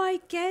clothes. Oh, I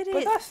get it.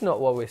 But that's not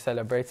what we're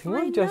celebrating.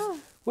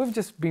 We've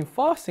just been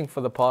fasting for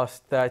the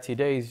past 30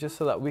 days just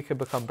so that we could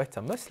become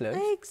better Muslims.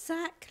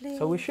 Exactly.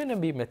 So we shouldn't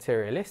be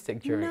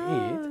materialistic during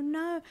Eid.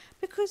 No,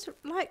 because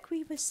like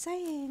we were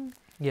saying,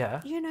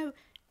 yeah, you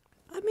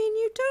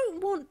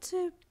don't want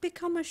to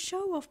become a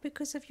show-off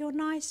because of your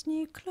nice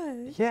new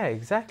clothes. Yeah,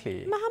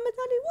 exactly. Muhammad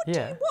Ali,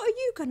 what are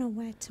you going to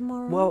wear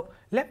tomorrow? Well,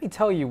 let me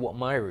tell you what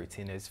my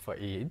routine is for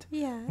Eid.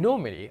 Yeah.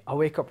 Normally, I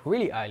wake up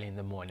really early in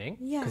the morning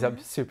because I'm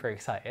super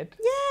excited.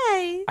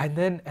 Yay! And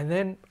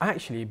then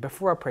actually,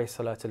 before I pray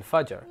Salatul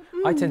Fajr,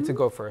 I tend to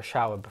go for a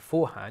shower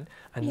beforehand,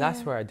 and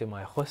that's where I do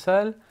my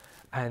ghusl,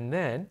 and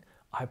then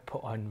I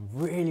put on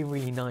really,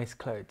 really nice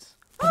clothes.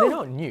 But they're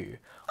not new.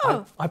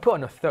 I put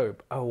on a thobe,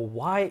 a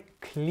white,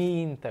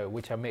 clean thobe,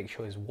 which I make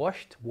sure is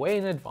washed way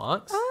in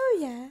advance. Oh,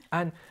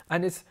 yeah.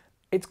 And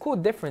it's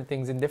called different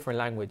things in different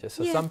languages.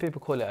 So some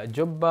people call it a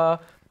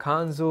jubba,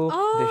 kanzu,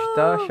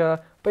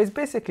 dishdasha. But it's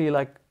basically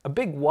like a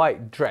big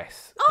white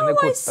dress. And they're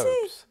called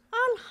thobes.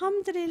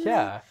 Alhamdulillah.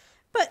 Yeah.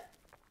 But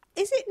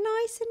is it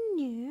nice and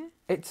new?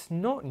 It's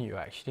not new,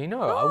 actually.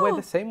 No, I wear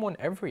the same one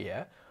every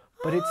year.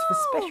 But it's for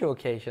special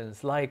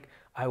occasions. Like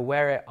I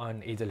wear it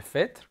on Eid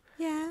al-Fitr.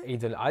 Yeah.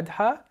 Eid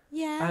al-Adha,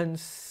 and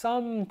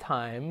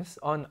sometimes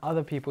on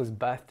other people's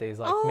birthdays,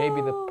 like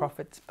maybe the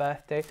Prophet's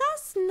birthday.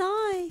 That's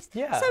nice.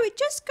 Yeah. So it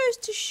just goes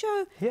to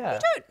show they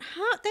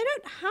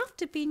don't have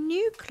to be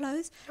new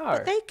clothes,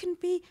 but they can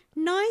be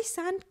nice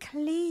and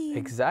clean.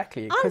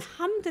 Exactly.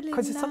 Alhamdulillah.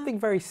 Because it's something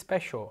very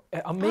special.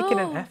 I'm making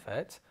an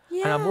effort.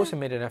 Yeah. And I've also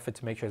made an effort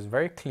to make sure it's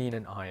very clean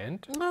and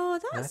ironed. Oh,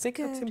 that's good. And I think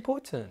that's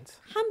important.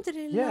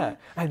 Alhamdulillah. Yeah.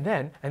 And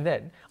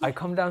then I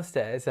come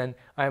downstairs and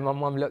my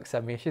mum looks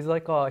at me and she's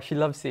like, oh, she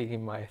loves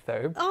seeing my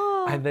thobe.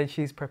 Oh. And then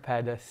she's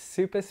prepared a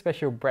super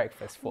special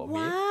breakfast for me.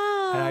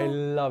 Wow. And I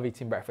love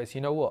eating breakfast.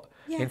 You know what?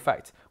 Yeah. In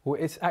fact,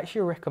 it's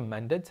actually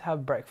recommended to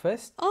have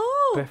breakfast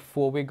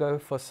before we go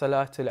for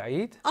Salatul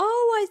Eid.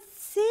 Oh, I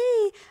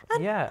see.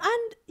 And, Yeah.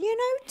 and you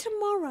know,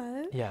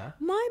 tomorrow, Yeah.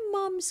 my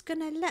mum's going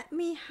to let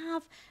me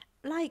have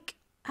like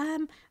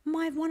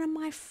one of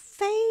my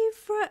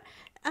favorite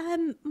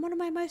one of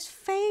my most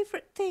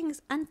favorite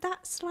things, and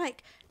that's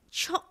like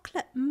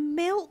chocolate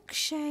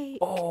milkshake.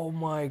 Oh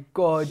my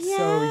God,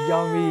 so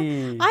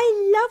yummy.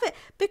 I love it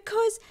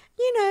because,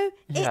 you know,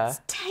 Yeah. it's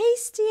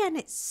tasty and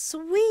it's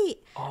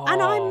sweet.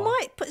 And I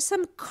might put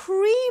some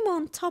cream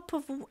on top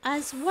of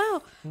as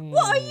well.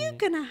 What are you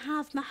going to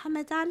have,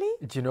 Mohammed Ali?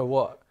 Do you know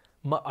what?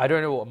 I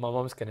don't know what my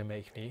mom's going to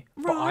make me,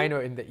 but I Right. know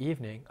in the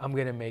evening I'm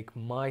going to make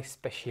my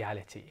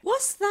speciality.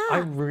 What's that?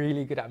 I'm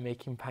really good at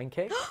making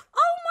pancakes.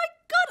 Oh my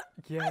God!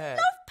 Yeah. I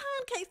love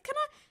pancakes.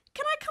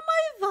 Can I come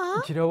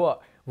over? Do you know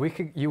what? We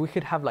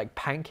could have like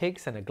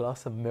pancakes and a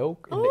glass of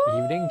milk in the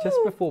evening just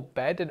Ooh. before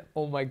bed, and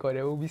oh my God,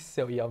 it will be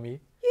so yummy.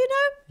 You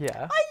know,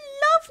 Yeah. I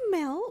love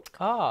milk.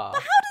 Ah.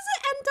 But how does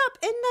it end up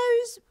in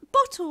those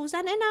bottles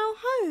and in our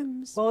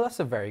homes? Well, that's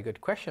a very good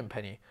question,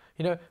 Penny.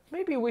 You know,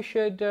 maybe we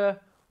should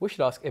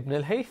ask Ibn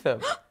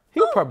al-Haytham.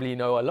 He'll probably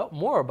know a lot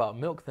more about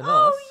milk than us.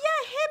 Oh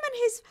yeah, him and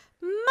his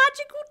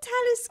magical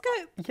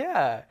telescope.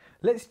 Yeah.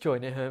 Let's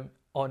join him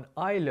on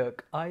I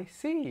Look, I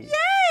See.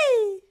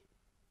 Yay!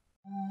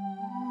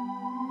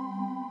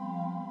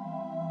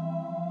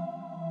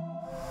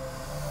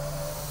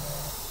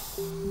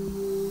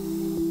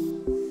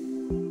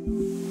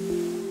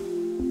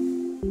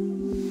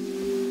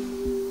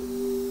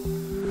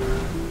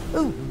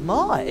 Oh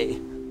my!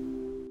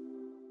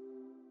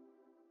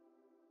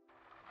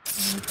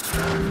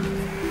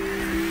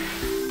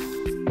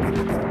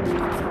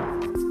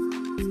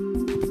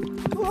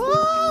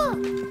 Ah!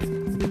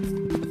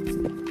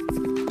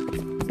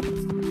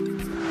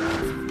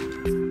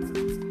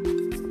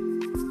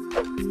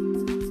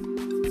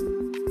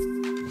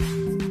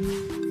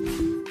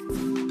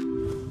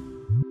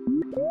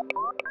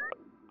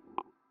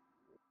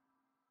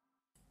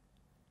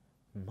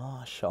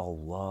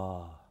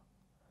 MashaAllah.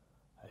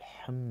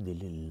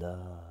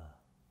 Alhamdulillah.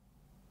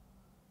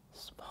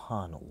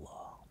 Subhanallah.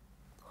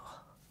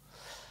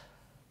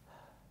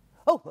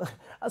 Oh,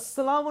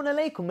 assalamu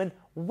alaikum and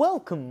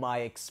welcome, my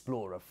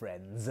explorer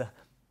friends.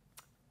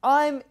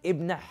 I'm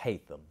Ibn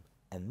Haytham,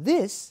 and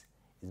this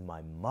is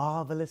my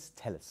marvelous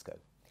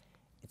telescope.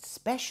 It's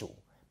special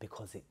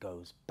because it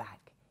goes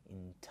back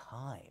in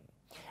time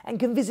and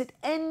can visit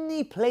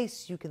any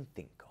place you can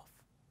think of.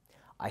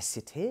 I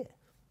sit here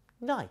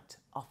night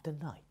after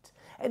night,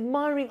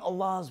 admiring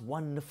Allah's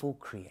wonderful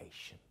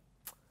creation.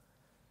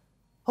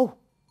 Oh,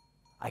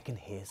 I can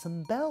hear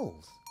some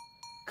bells.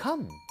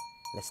 Come,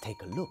 let's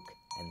take a look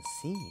and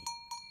see.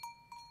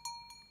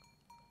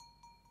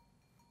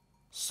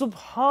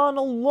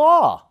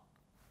 Subhanallah!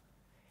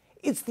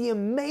 It's the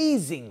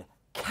amazing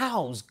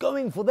cows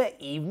going for their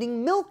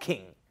evening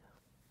milking.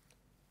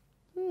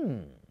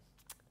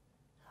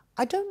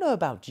 I don't know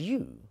about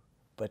you,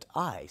 but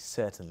I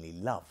certainly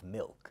love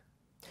milk.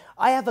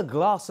 I have a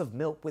glass of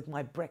milk with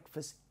my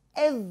breakfast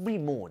every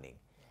morning,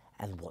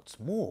 and what's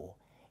more,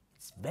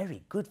 it's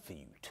very good for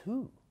you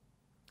too.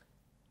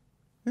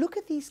 Look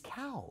at these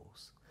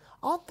cows.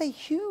 Aren't they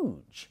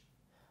huge?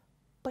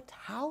 But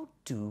how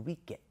do we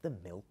get the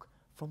milk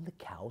from the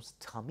cow's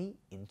tummy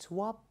into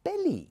our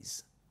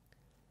bellies?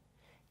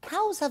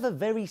 Cows have a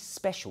very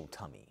special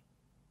tummy.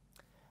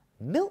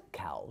 Milk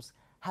cows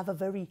have a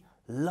very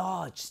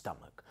large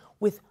stomach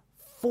with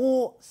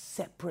 4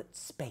 separate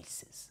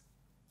spaces.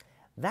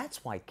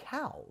 That's why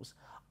cows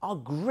are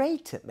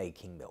great at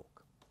making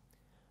milk.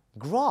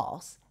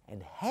 Grass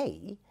and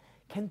hay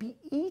can be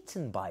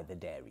eaten by the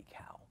dairy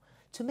cow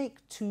to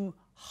make 2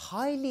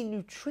 highly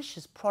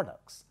nutritious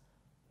products,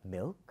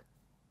 milk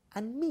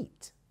and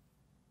meat.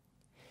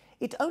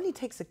 It only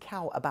takes a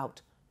cow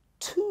about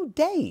 2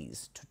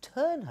 days to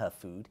turn her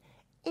food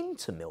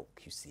into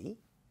milk, you see.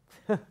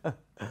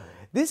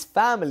 This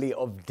family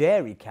of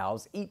dairy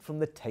cows eat from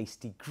the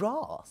tasty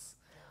grass.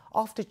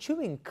 After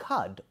chewing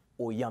cud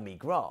or yummy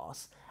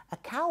grass, a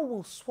cow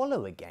will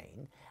swallow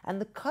again and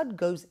the cud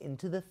goes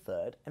into the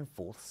 3rd and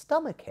 4th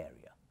stomach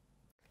area.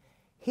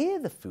 Here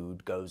the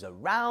food goes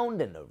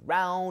around and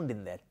around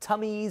in their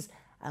tummies,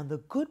 and the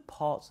good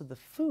parts of the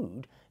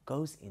food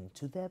goes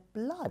into their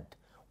blood,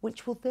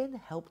 which will then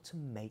help to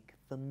make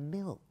the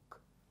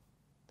milk.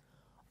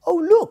 Oh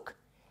look!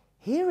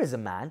 Here is a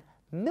man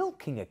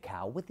milking a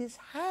cow with his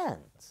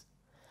hands.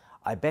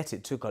 I bet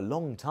it took a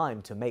long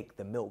time to make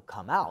the milk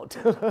come out.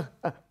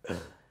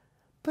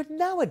 But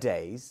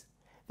nowadays,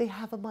 they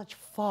have a much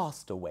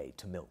faster way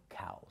to milk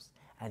cows,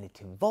 and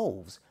it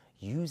involves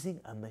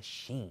using a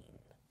machine.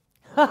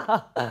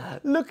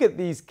 Look at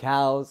these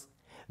cows.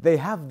 They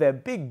have their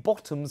big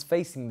bottoms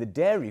facing the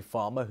dairy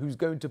farmer who's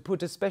going to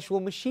put a special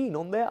machine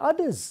on their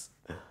udders.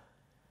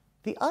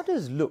 The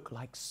udders look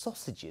like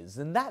sausages,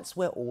 and that's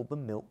where all the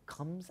milk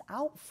comes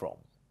out from.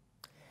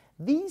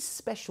 These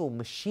special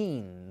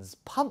machines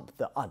pump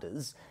the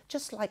udders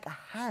just like a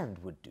hand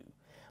would do,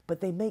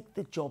 but they make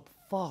the job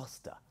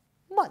faster,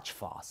 much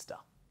faster.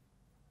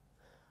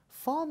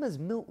 Farmers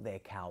milk their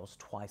cows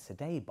twice a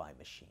day by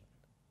machine.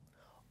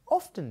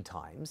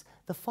 Oftentimes,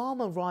 the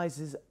farmer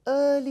rises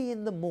early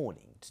in the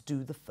morning to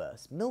do the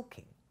first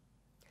milking.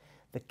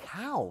 The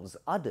cows'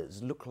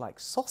 udders look like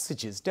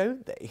sausages,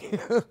 don't they?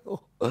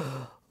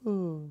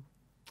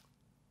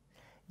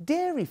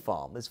 Dairy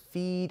farmers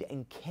feed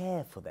and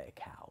care for their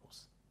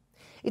cows.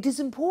 It is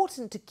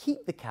important to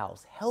keep the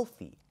cows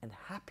healthy and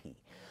happy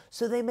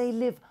so they may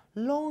live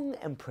long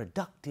and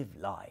productive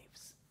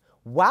lives.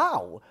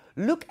 Wow,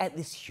 look at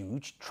this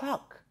huge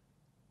truck.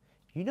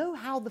 You know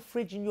how the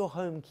fridge in your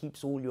home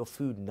keeps all your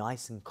food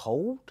nice and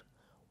cold?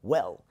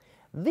 Well,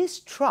 this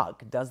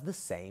truck does the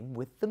same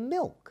with the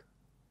milk.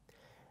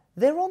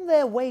 They're on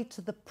their way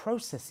to the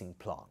processing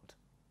plant.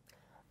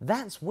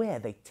 That's where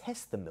they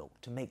test the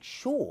milk to make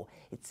sure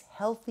it's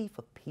healthy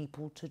for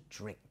people to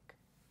drink.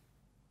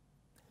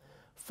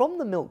 From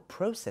the milk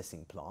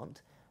processing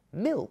plant,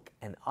 milk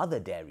and other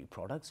dairy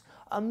products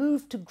are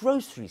moved to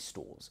grocery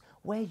stores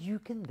where you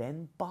can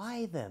then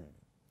buy them.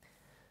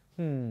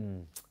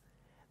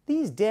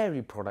 These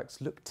dairy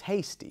products look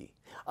tasty.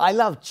 I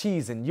love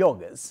cheese and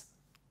yogurts.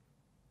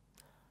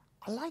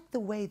 I like the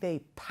way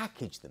they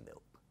package the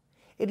milk.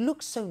 It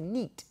looks so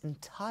neat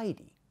and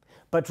tidy.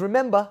 But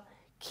remember,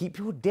 keep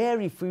your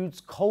dairy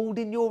foods cold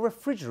in your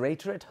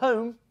refrigerator at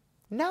home.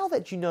 Now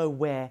that you know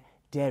where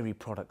dairy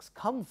products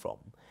come from,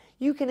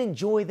 you can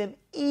enjoy them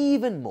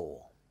even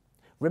more.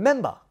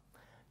 Remember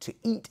to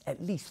eat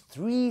at least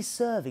 3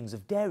 servings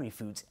of dairy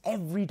foods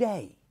every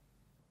day.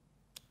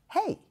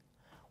 Hey,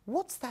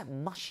 what's that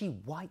mushy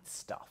white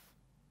stuff?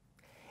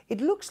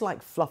 It looks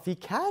like fluffy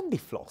candy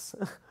floss.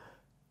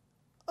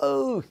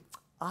 Oh,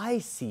 I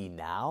see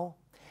now.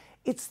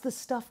 It's the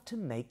stuff to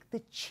make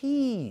the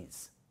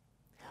cheese.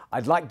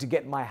 I'd like to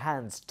get my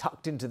hands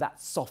tucked into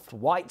that soft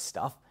white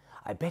stuff.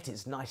 I bet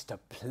it's nice to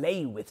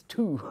play with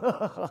too.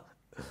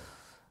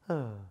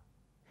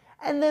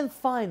 And then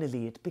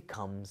finally it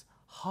becomes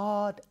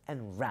hard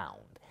and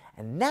round.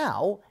 And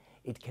now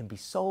it can be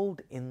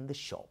sold in the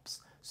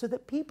shops so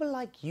that people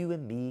like you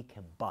and me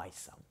can buy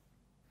some.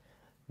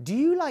 Do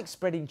you like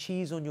spreading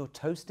cheese on your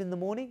toast in the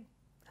morning?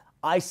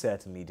 I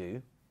certainly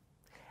do.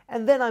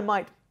 And then I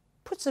might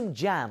put some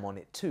jam on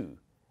it too,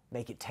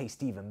 make it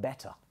taste even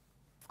better.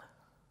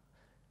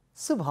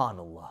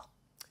 Subhanallah,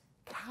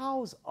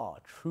 cows are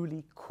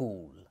truly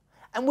cool.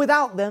 And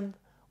without them,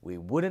 we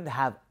wouldn't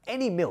have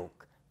any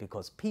milk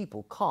because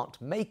people can't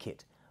make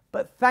it.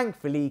 But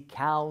thankfully,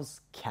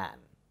 cows can.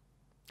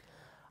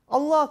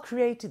 Allah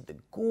created the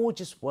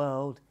gorgeous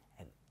world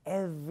and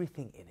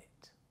everything in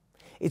it.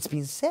 It's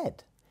been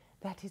said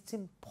that it's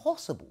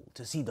impossible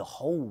to see the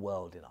whole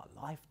world in our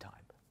lifetime,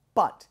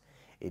 but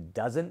it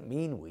doesn't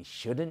mean we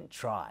shouldn't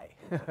try.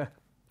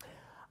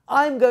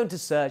 I'm going to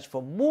search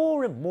for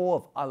more and more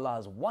of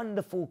Allah's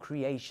wonderful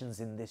creations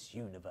in this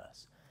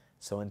universe.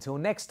 So until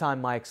next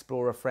time, my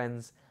explorer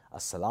friends,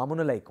 Assalamu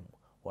alaikum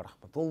wa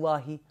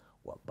rahmatullahi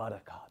wa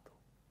barakatuh.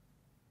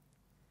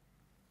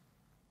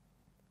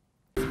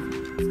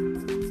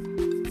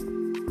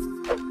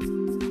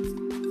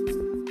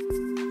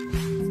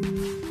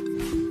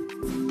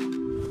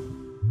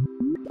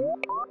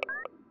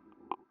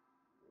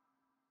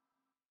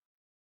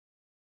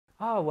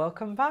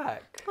 Welcome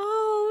back.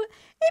 Oh,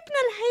 Ibn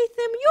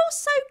al-Haytham, you're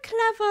so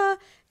clever.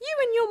 You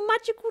and your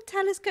magical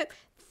telescope.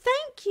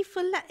 Thank you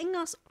for letting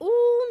us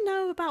all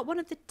know about one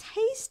of the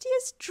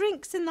tastiest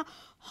drinks in the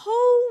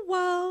whole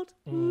world,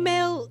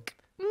 milk.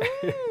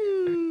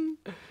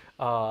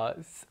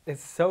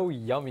 It's so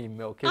yummy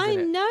milk, isn't it?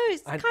 I know,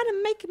 it's kind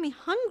of making me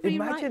hungry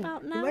right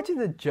about now. Imagine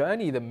the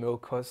journey the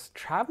milk has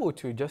travelled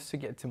to just to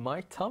get to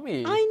my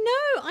tummy. I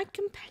know, I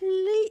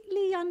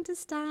completely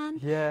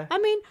understand. Yeah. I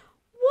mean,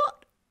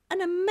 what an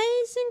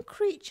amazing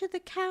creature the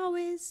cow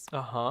is.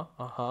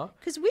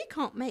 Because we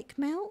can't make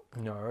milk.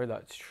 No,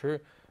 that's true.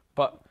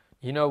 But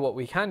you know what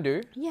we can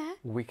do? Yeah.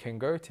 We can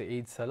go to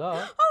Eid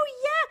Salah. Oh,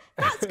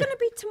 yeah. That's going to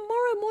be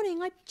tomorrow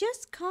morning. I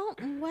just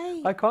can't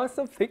wait. I can't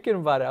stop thinking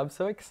about it. I'm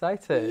so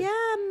excited.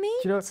 Yeah, me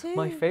Do you know, too.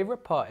 my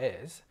favourite part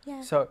is,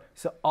 so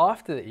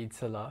after the Eid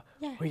Salah,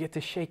 Yeah. we get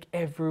to shake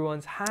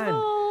everyone's hand.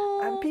 Oh.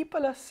 And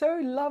people are so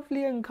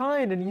lovely and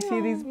kind, and you see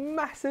these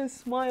massive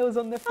smiles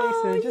on their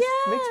faces, and it just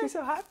makes me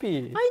so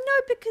happy. I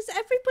know, because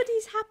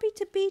everybody's happy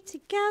to be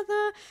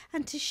together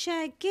and to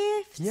share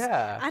gifts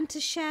and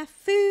to share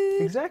food.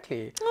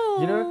 Exactly.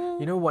 Oh.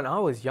 You know, when I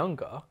was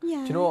younger, do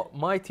you know what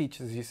my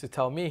teachers used to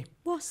tell me?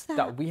 What's that?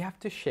 That we have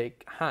to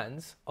shake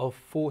hands of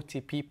 40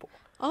 people.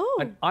 Oh.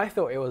 And I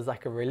thought it was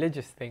like a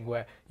religious thing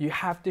where you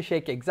have to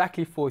shake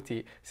exactly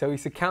 40. So we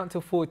used to count to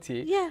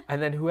 40. Yeah.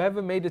 And then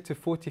whoever made it to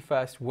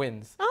 41st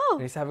wins. Oh. And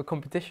we used to have a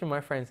competition, my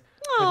friends.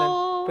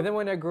 Oh. But then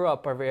when I grew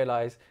up, I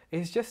realized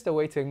it's just a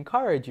way to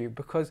encourage you,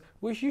 because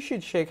you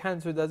should shake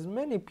hands with as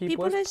many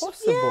people as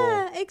possible.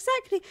 Yeah,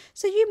 exactly.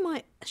 So you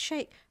might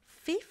shake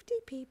 50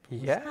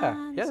 people's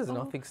hands. Yeah, there's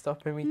nothing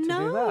stopping me to do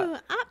that. No,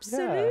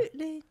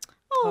 absolutely.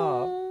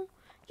 Oh.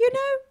 You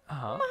know,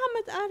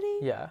 Muhammad Ali,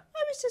 Yeah.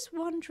 I was just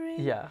wondering.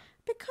 Yeah.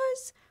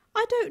 Because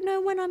I don't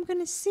know when I'm going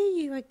to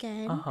see you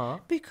again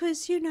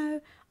because, you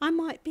know, I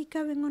might be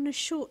going on a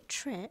short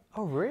trip.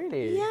 Oh,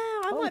 really? Yeah,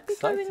 I might be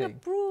going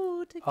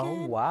abroad again.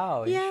 Oh,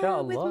 wow. Yeah,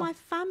 Inshallah. with my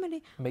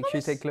family. Make sure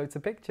you take loads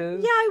of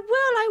pictures. Yeah,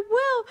 I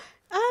will.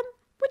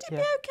 Would it be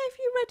okay if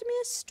you read me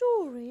a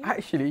story?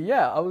 Actually,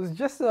 yeah, I was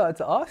just about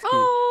to ask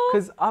you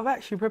because I've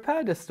actually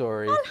prepared a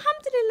story.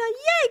 Alhamdulillah,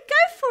 yeah,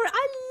 go for it.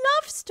 I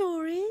love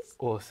stories.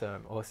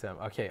 Awesome, awesome.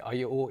 Okay, are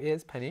you all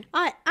ears, Penny?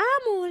 I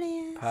am all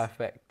ears.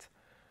 Perfect.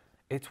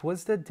 It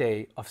was the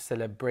day of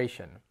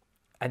celebration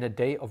and a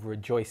day of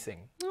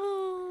rejoicing.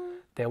 Oh.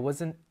 There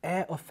was an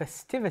air of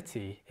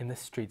festivity in the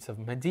streets of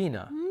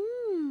Medina.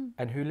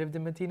 And who lived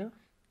in Medina?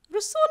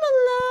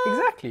 Rasulullah.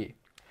 Exactly.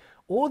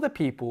 All the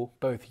people,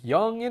 both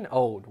young and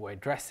old, were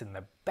dressed in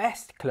the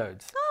best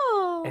clothes,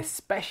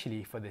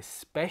 especially for this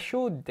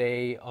special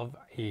day of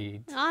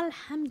Eid.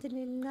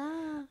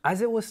 Alhamdulillah.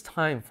 As it was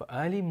time for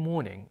early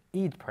morning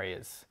Eid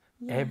prayers,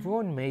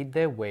 everyone made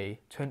their way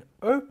to an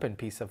open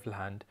piece of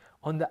land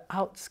on the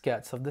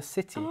outskirts of the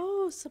city.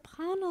 Oh,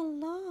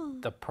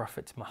 subhanallah. The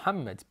Prophet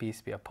Muhammad,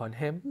 peace be upon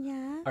him,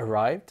 Yeah.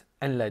 arrived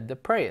and led the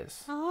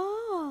prayers.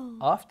 Oh.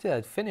 After they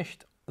had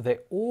finished, they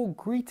all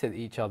greeted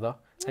each other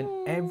and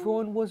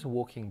everyone was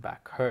walking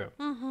back home.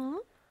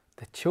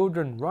 The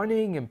children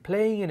running and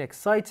playing in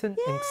excitement,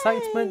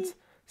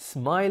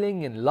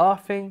 smiling and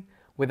laughing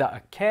without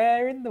a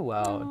care in the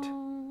world.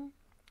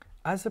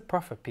 As the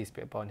Prophet, peace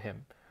be upon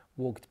him,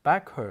 walked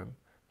back home,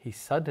 he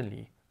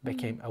suddenly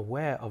became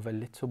aware of a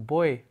little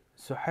boy,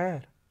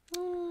 Zuhair.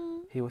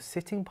 He was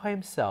sitting by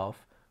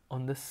himself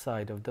on the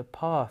side of the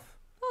path.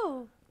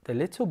 Oh. The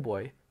little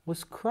boy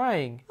was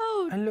crying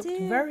and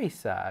looked very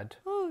sad.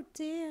 Oh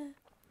dear.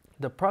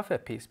 The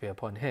Prophet, peace be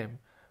upon him,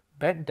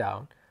 bent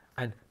down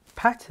and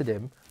patted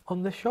him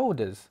on the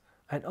shoulders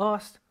and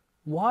asked,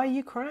 "Why are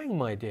you crying,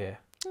 my dear?"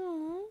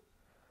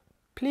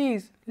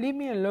 "Please, leave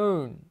me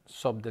alone,"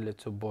 sobbed the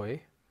little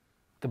boy.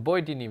 The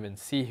boy didn't even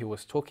see who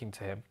was talking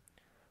to him.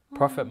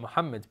 Prophet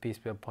Muhammad, peace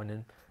be upon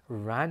him,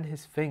 ran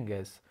his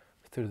fingers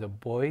through the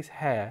boy's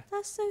hair.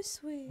 That's so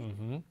sweet.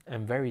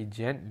 And very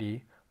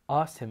gently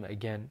asked him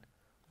again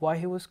why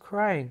he was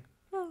crying.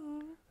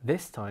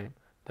 This time,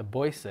 the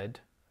boy said,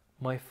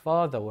 "My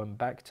father went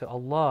back to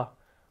Allah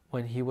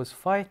when he was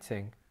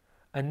fighting,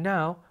 and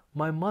now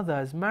my mother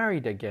has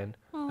married again,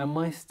 and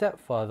my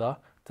stepfather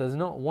does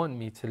not want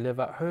me to live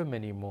at home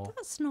anymore.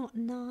 That's not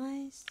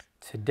nice.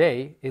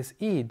 Today is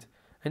Eid,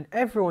 and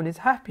everyone is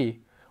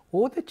happy.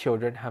 All the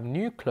children have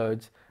new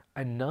clothes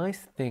and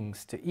nice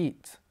things to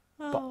eat.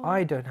 But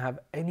I don't have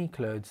any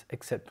clothes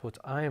except what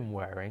I am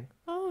wearing.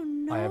 Oh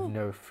no. I have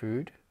no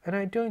food, and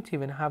I don't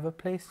even have a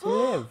place to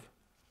live."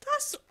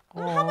 That's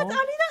Muhammad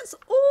Ali, that's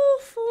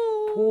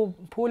awful.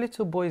 Poor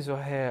little boy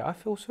Zuhair. I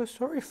feel so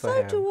sorry for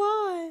him. So do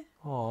I.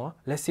 Oh,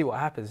 let's see what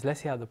happens.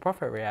 Let's see how the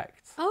Prophet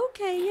reacts.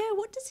 Okay, yeah,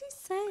 what does he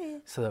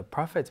say? So the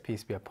Prophet,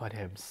 peace be upon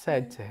him,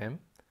 said to him,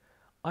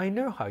 "I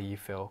know how you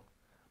feel.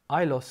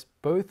 I lost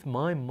both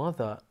my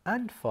mother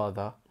and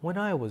father when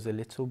I was a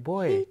little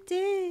boy." He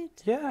did.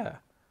 Yeah.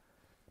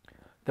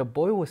 The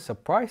boy was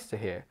surprised to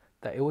hear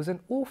that it was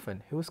an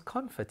orphan who was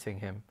comforting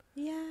him.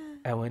 Yeah.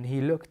 And when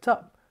he looked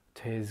up,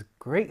 to his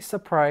great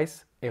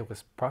surprise, it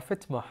was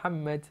Prophet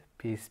Muhammad,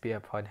 peace be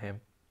upon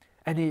him.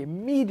 And he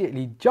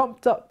immediately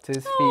jumped up to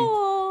his feet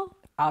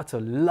out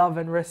of love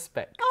and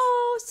respect.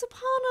 Oh,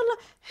 subhanallah.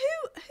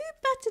 Who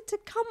better to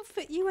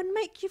comfort you and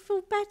make you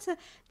feel better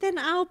than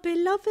our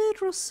beloved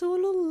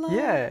Rasulullah?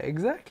 Yeah,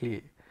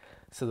 exactly.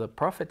 So the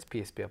Prophet,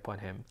 peace be upon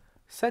him,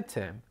 said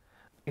to him,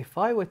 "If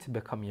I were to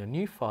become your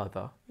new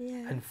father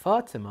and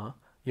Fatima,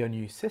 your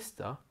new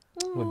sister,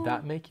 would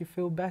that make you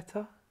feel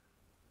better?"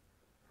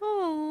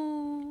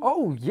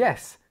 "Oh,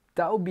 yes,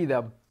 that would be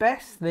the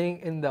best thing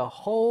in the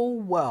whole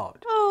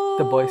world."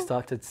 The boy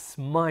started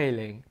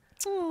smiling.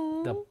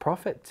 The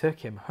Prophet took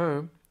him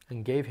home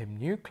and gave him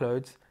new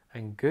clothes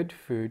and good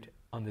food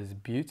on this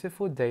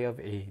beautiful day of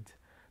Eid.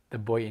 The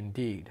boy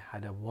indeed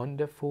had a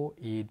wonderful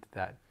Eid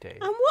that day.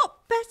 And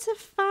what better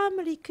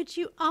family could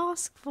you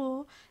ask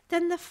for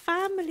than the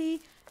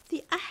family,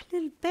 the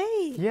Ahlul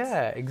Bayt?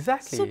 Yeah,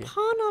 exactly.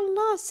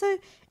 Subhanallah. So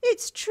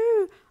it's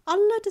true.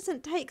 Allah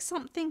doesn't take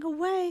something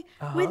away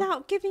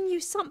without giving you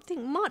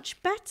something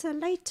much better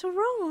later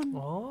on.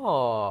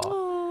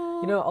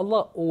 You know,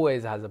 Allah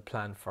always has a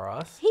plan for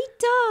us. He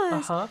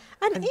does.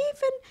 And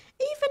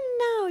even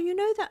now, you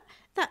know that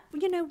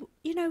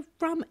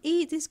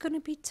Eid is going to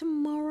be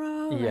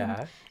tomorrow. Yeah.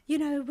 And, you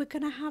know, we're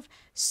going to have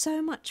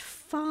so much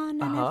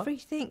fun and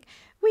everything.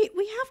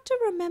 We have to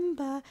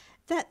remember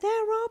that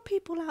there are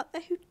people out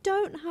there who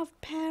don't have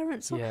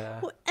parents or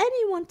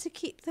anyone to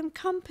keep them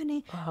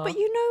company. But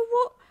you know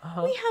what?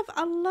 We have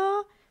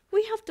Allah,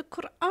 we have the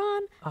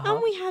Quran,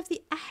 and we have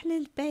the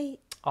Ahlul Bayt.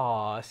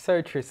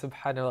 So true,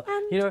 subhanAllah.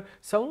 And you know,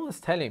 someone was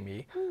telling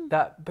me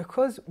that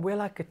because we're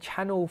like a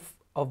channel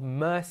of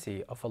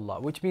mercy of Allah,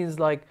 which means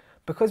like,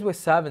 because we're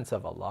servants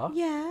of Allah,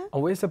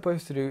 and we're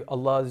supposed to do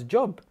Allah's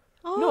job.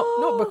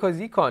 Not because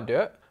He can't do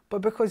it,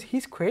 but because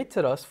He's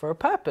created us for a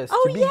purpose,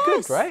 to be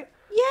good, right?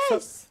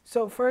 Yes.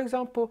 So for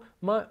example,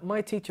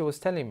 my teacher was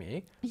telling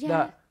me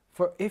that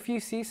if you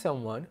see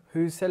someone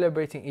who's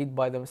celebrating Eid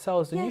by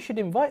themselves, then you should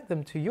invite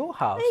them to your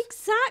house.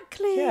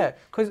 Exactly. Yeah,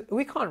 because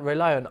we can't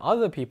rely on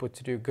other people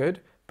to do good,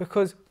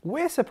 because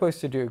we're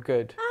supposed to do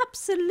good.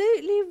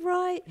 Absolutely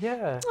right.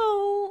 Yeah.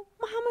 Oh,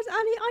 Muhammad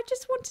Ali, I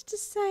just wanted to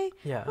say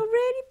a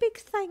really big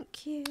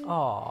thank you.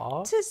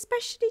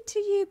 Especially to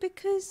you,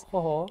 because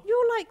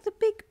you're like the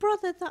big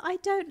brother that I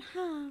don't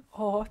have.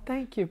 Oh,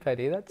 thank you,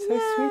 Penny. That's so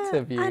sweet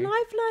of you. And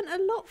I've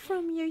learned a lot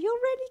from you.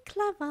 You're really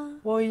clever.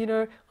 Well, you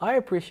know, I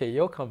appreciate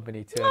your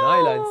company too, and I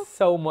learned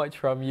so much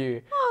from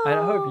you. And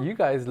I hope you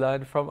guys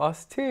learned from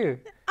us too.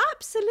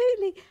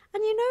 Absolutely.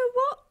 And you know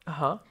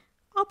what?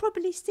 I'll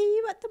probably see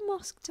you at the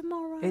mosque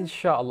tomorrow.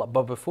 Inshallah.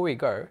 But before we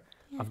go,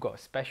 I've got a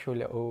special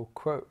little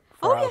quote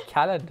for our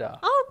calendar.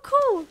 Oh,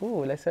 cool. Oh,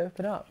 let's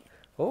open up.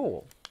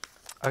 Oh.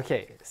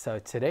 Okay, so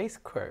today's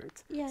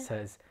quote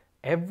says,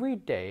 every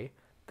day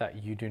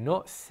that you do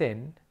not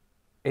sin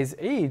is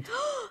Eid.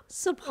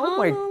 Subhanallah. Oh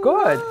my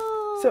God.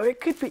 So it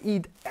could be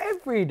Eid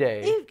every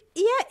day.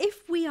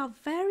 If we are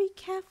very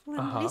careful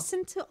and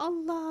listen to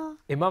Allah.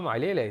 Imam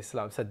Ali alayhi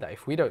salam said that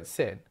if we don't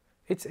sin,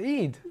 it's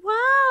Eid.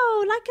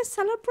 Wow, like a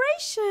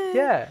celebration.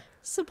 Yeah.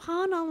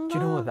 Subhanallah. Do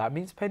you know what that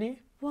means,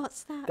 Penny?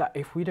 What's that? That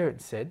if we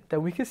don't sin,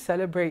 then we can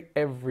celebrate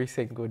every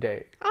single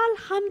day.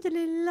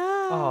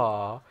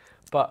 Alhamdulillah.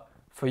 But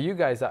for you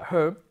guys at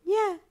home,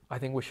 I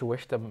think we should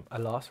wish them a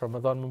last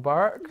Ramadan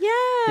Mubarak.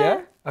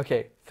 Yeah?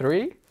 Okay,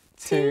 3,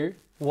 2,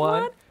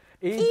 1.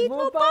 Eid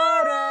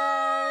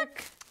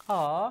Mubarak!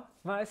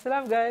 Ma'as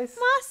salam, guys.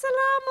 Ma'as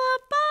salam.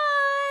 Bye.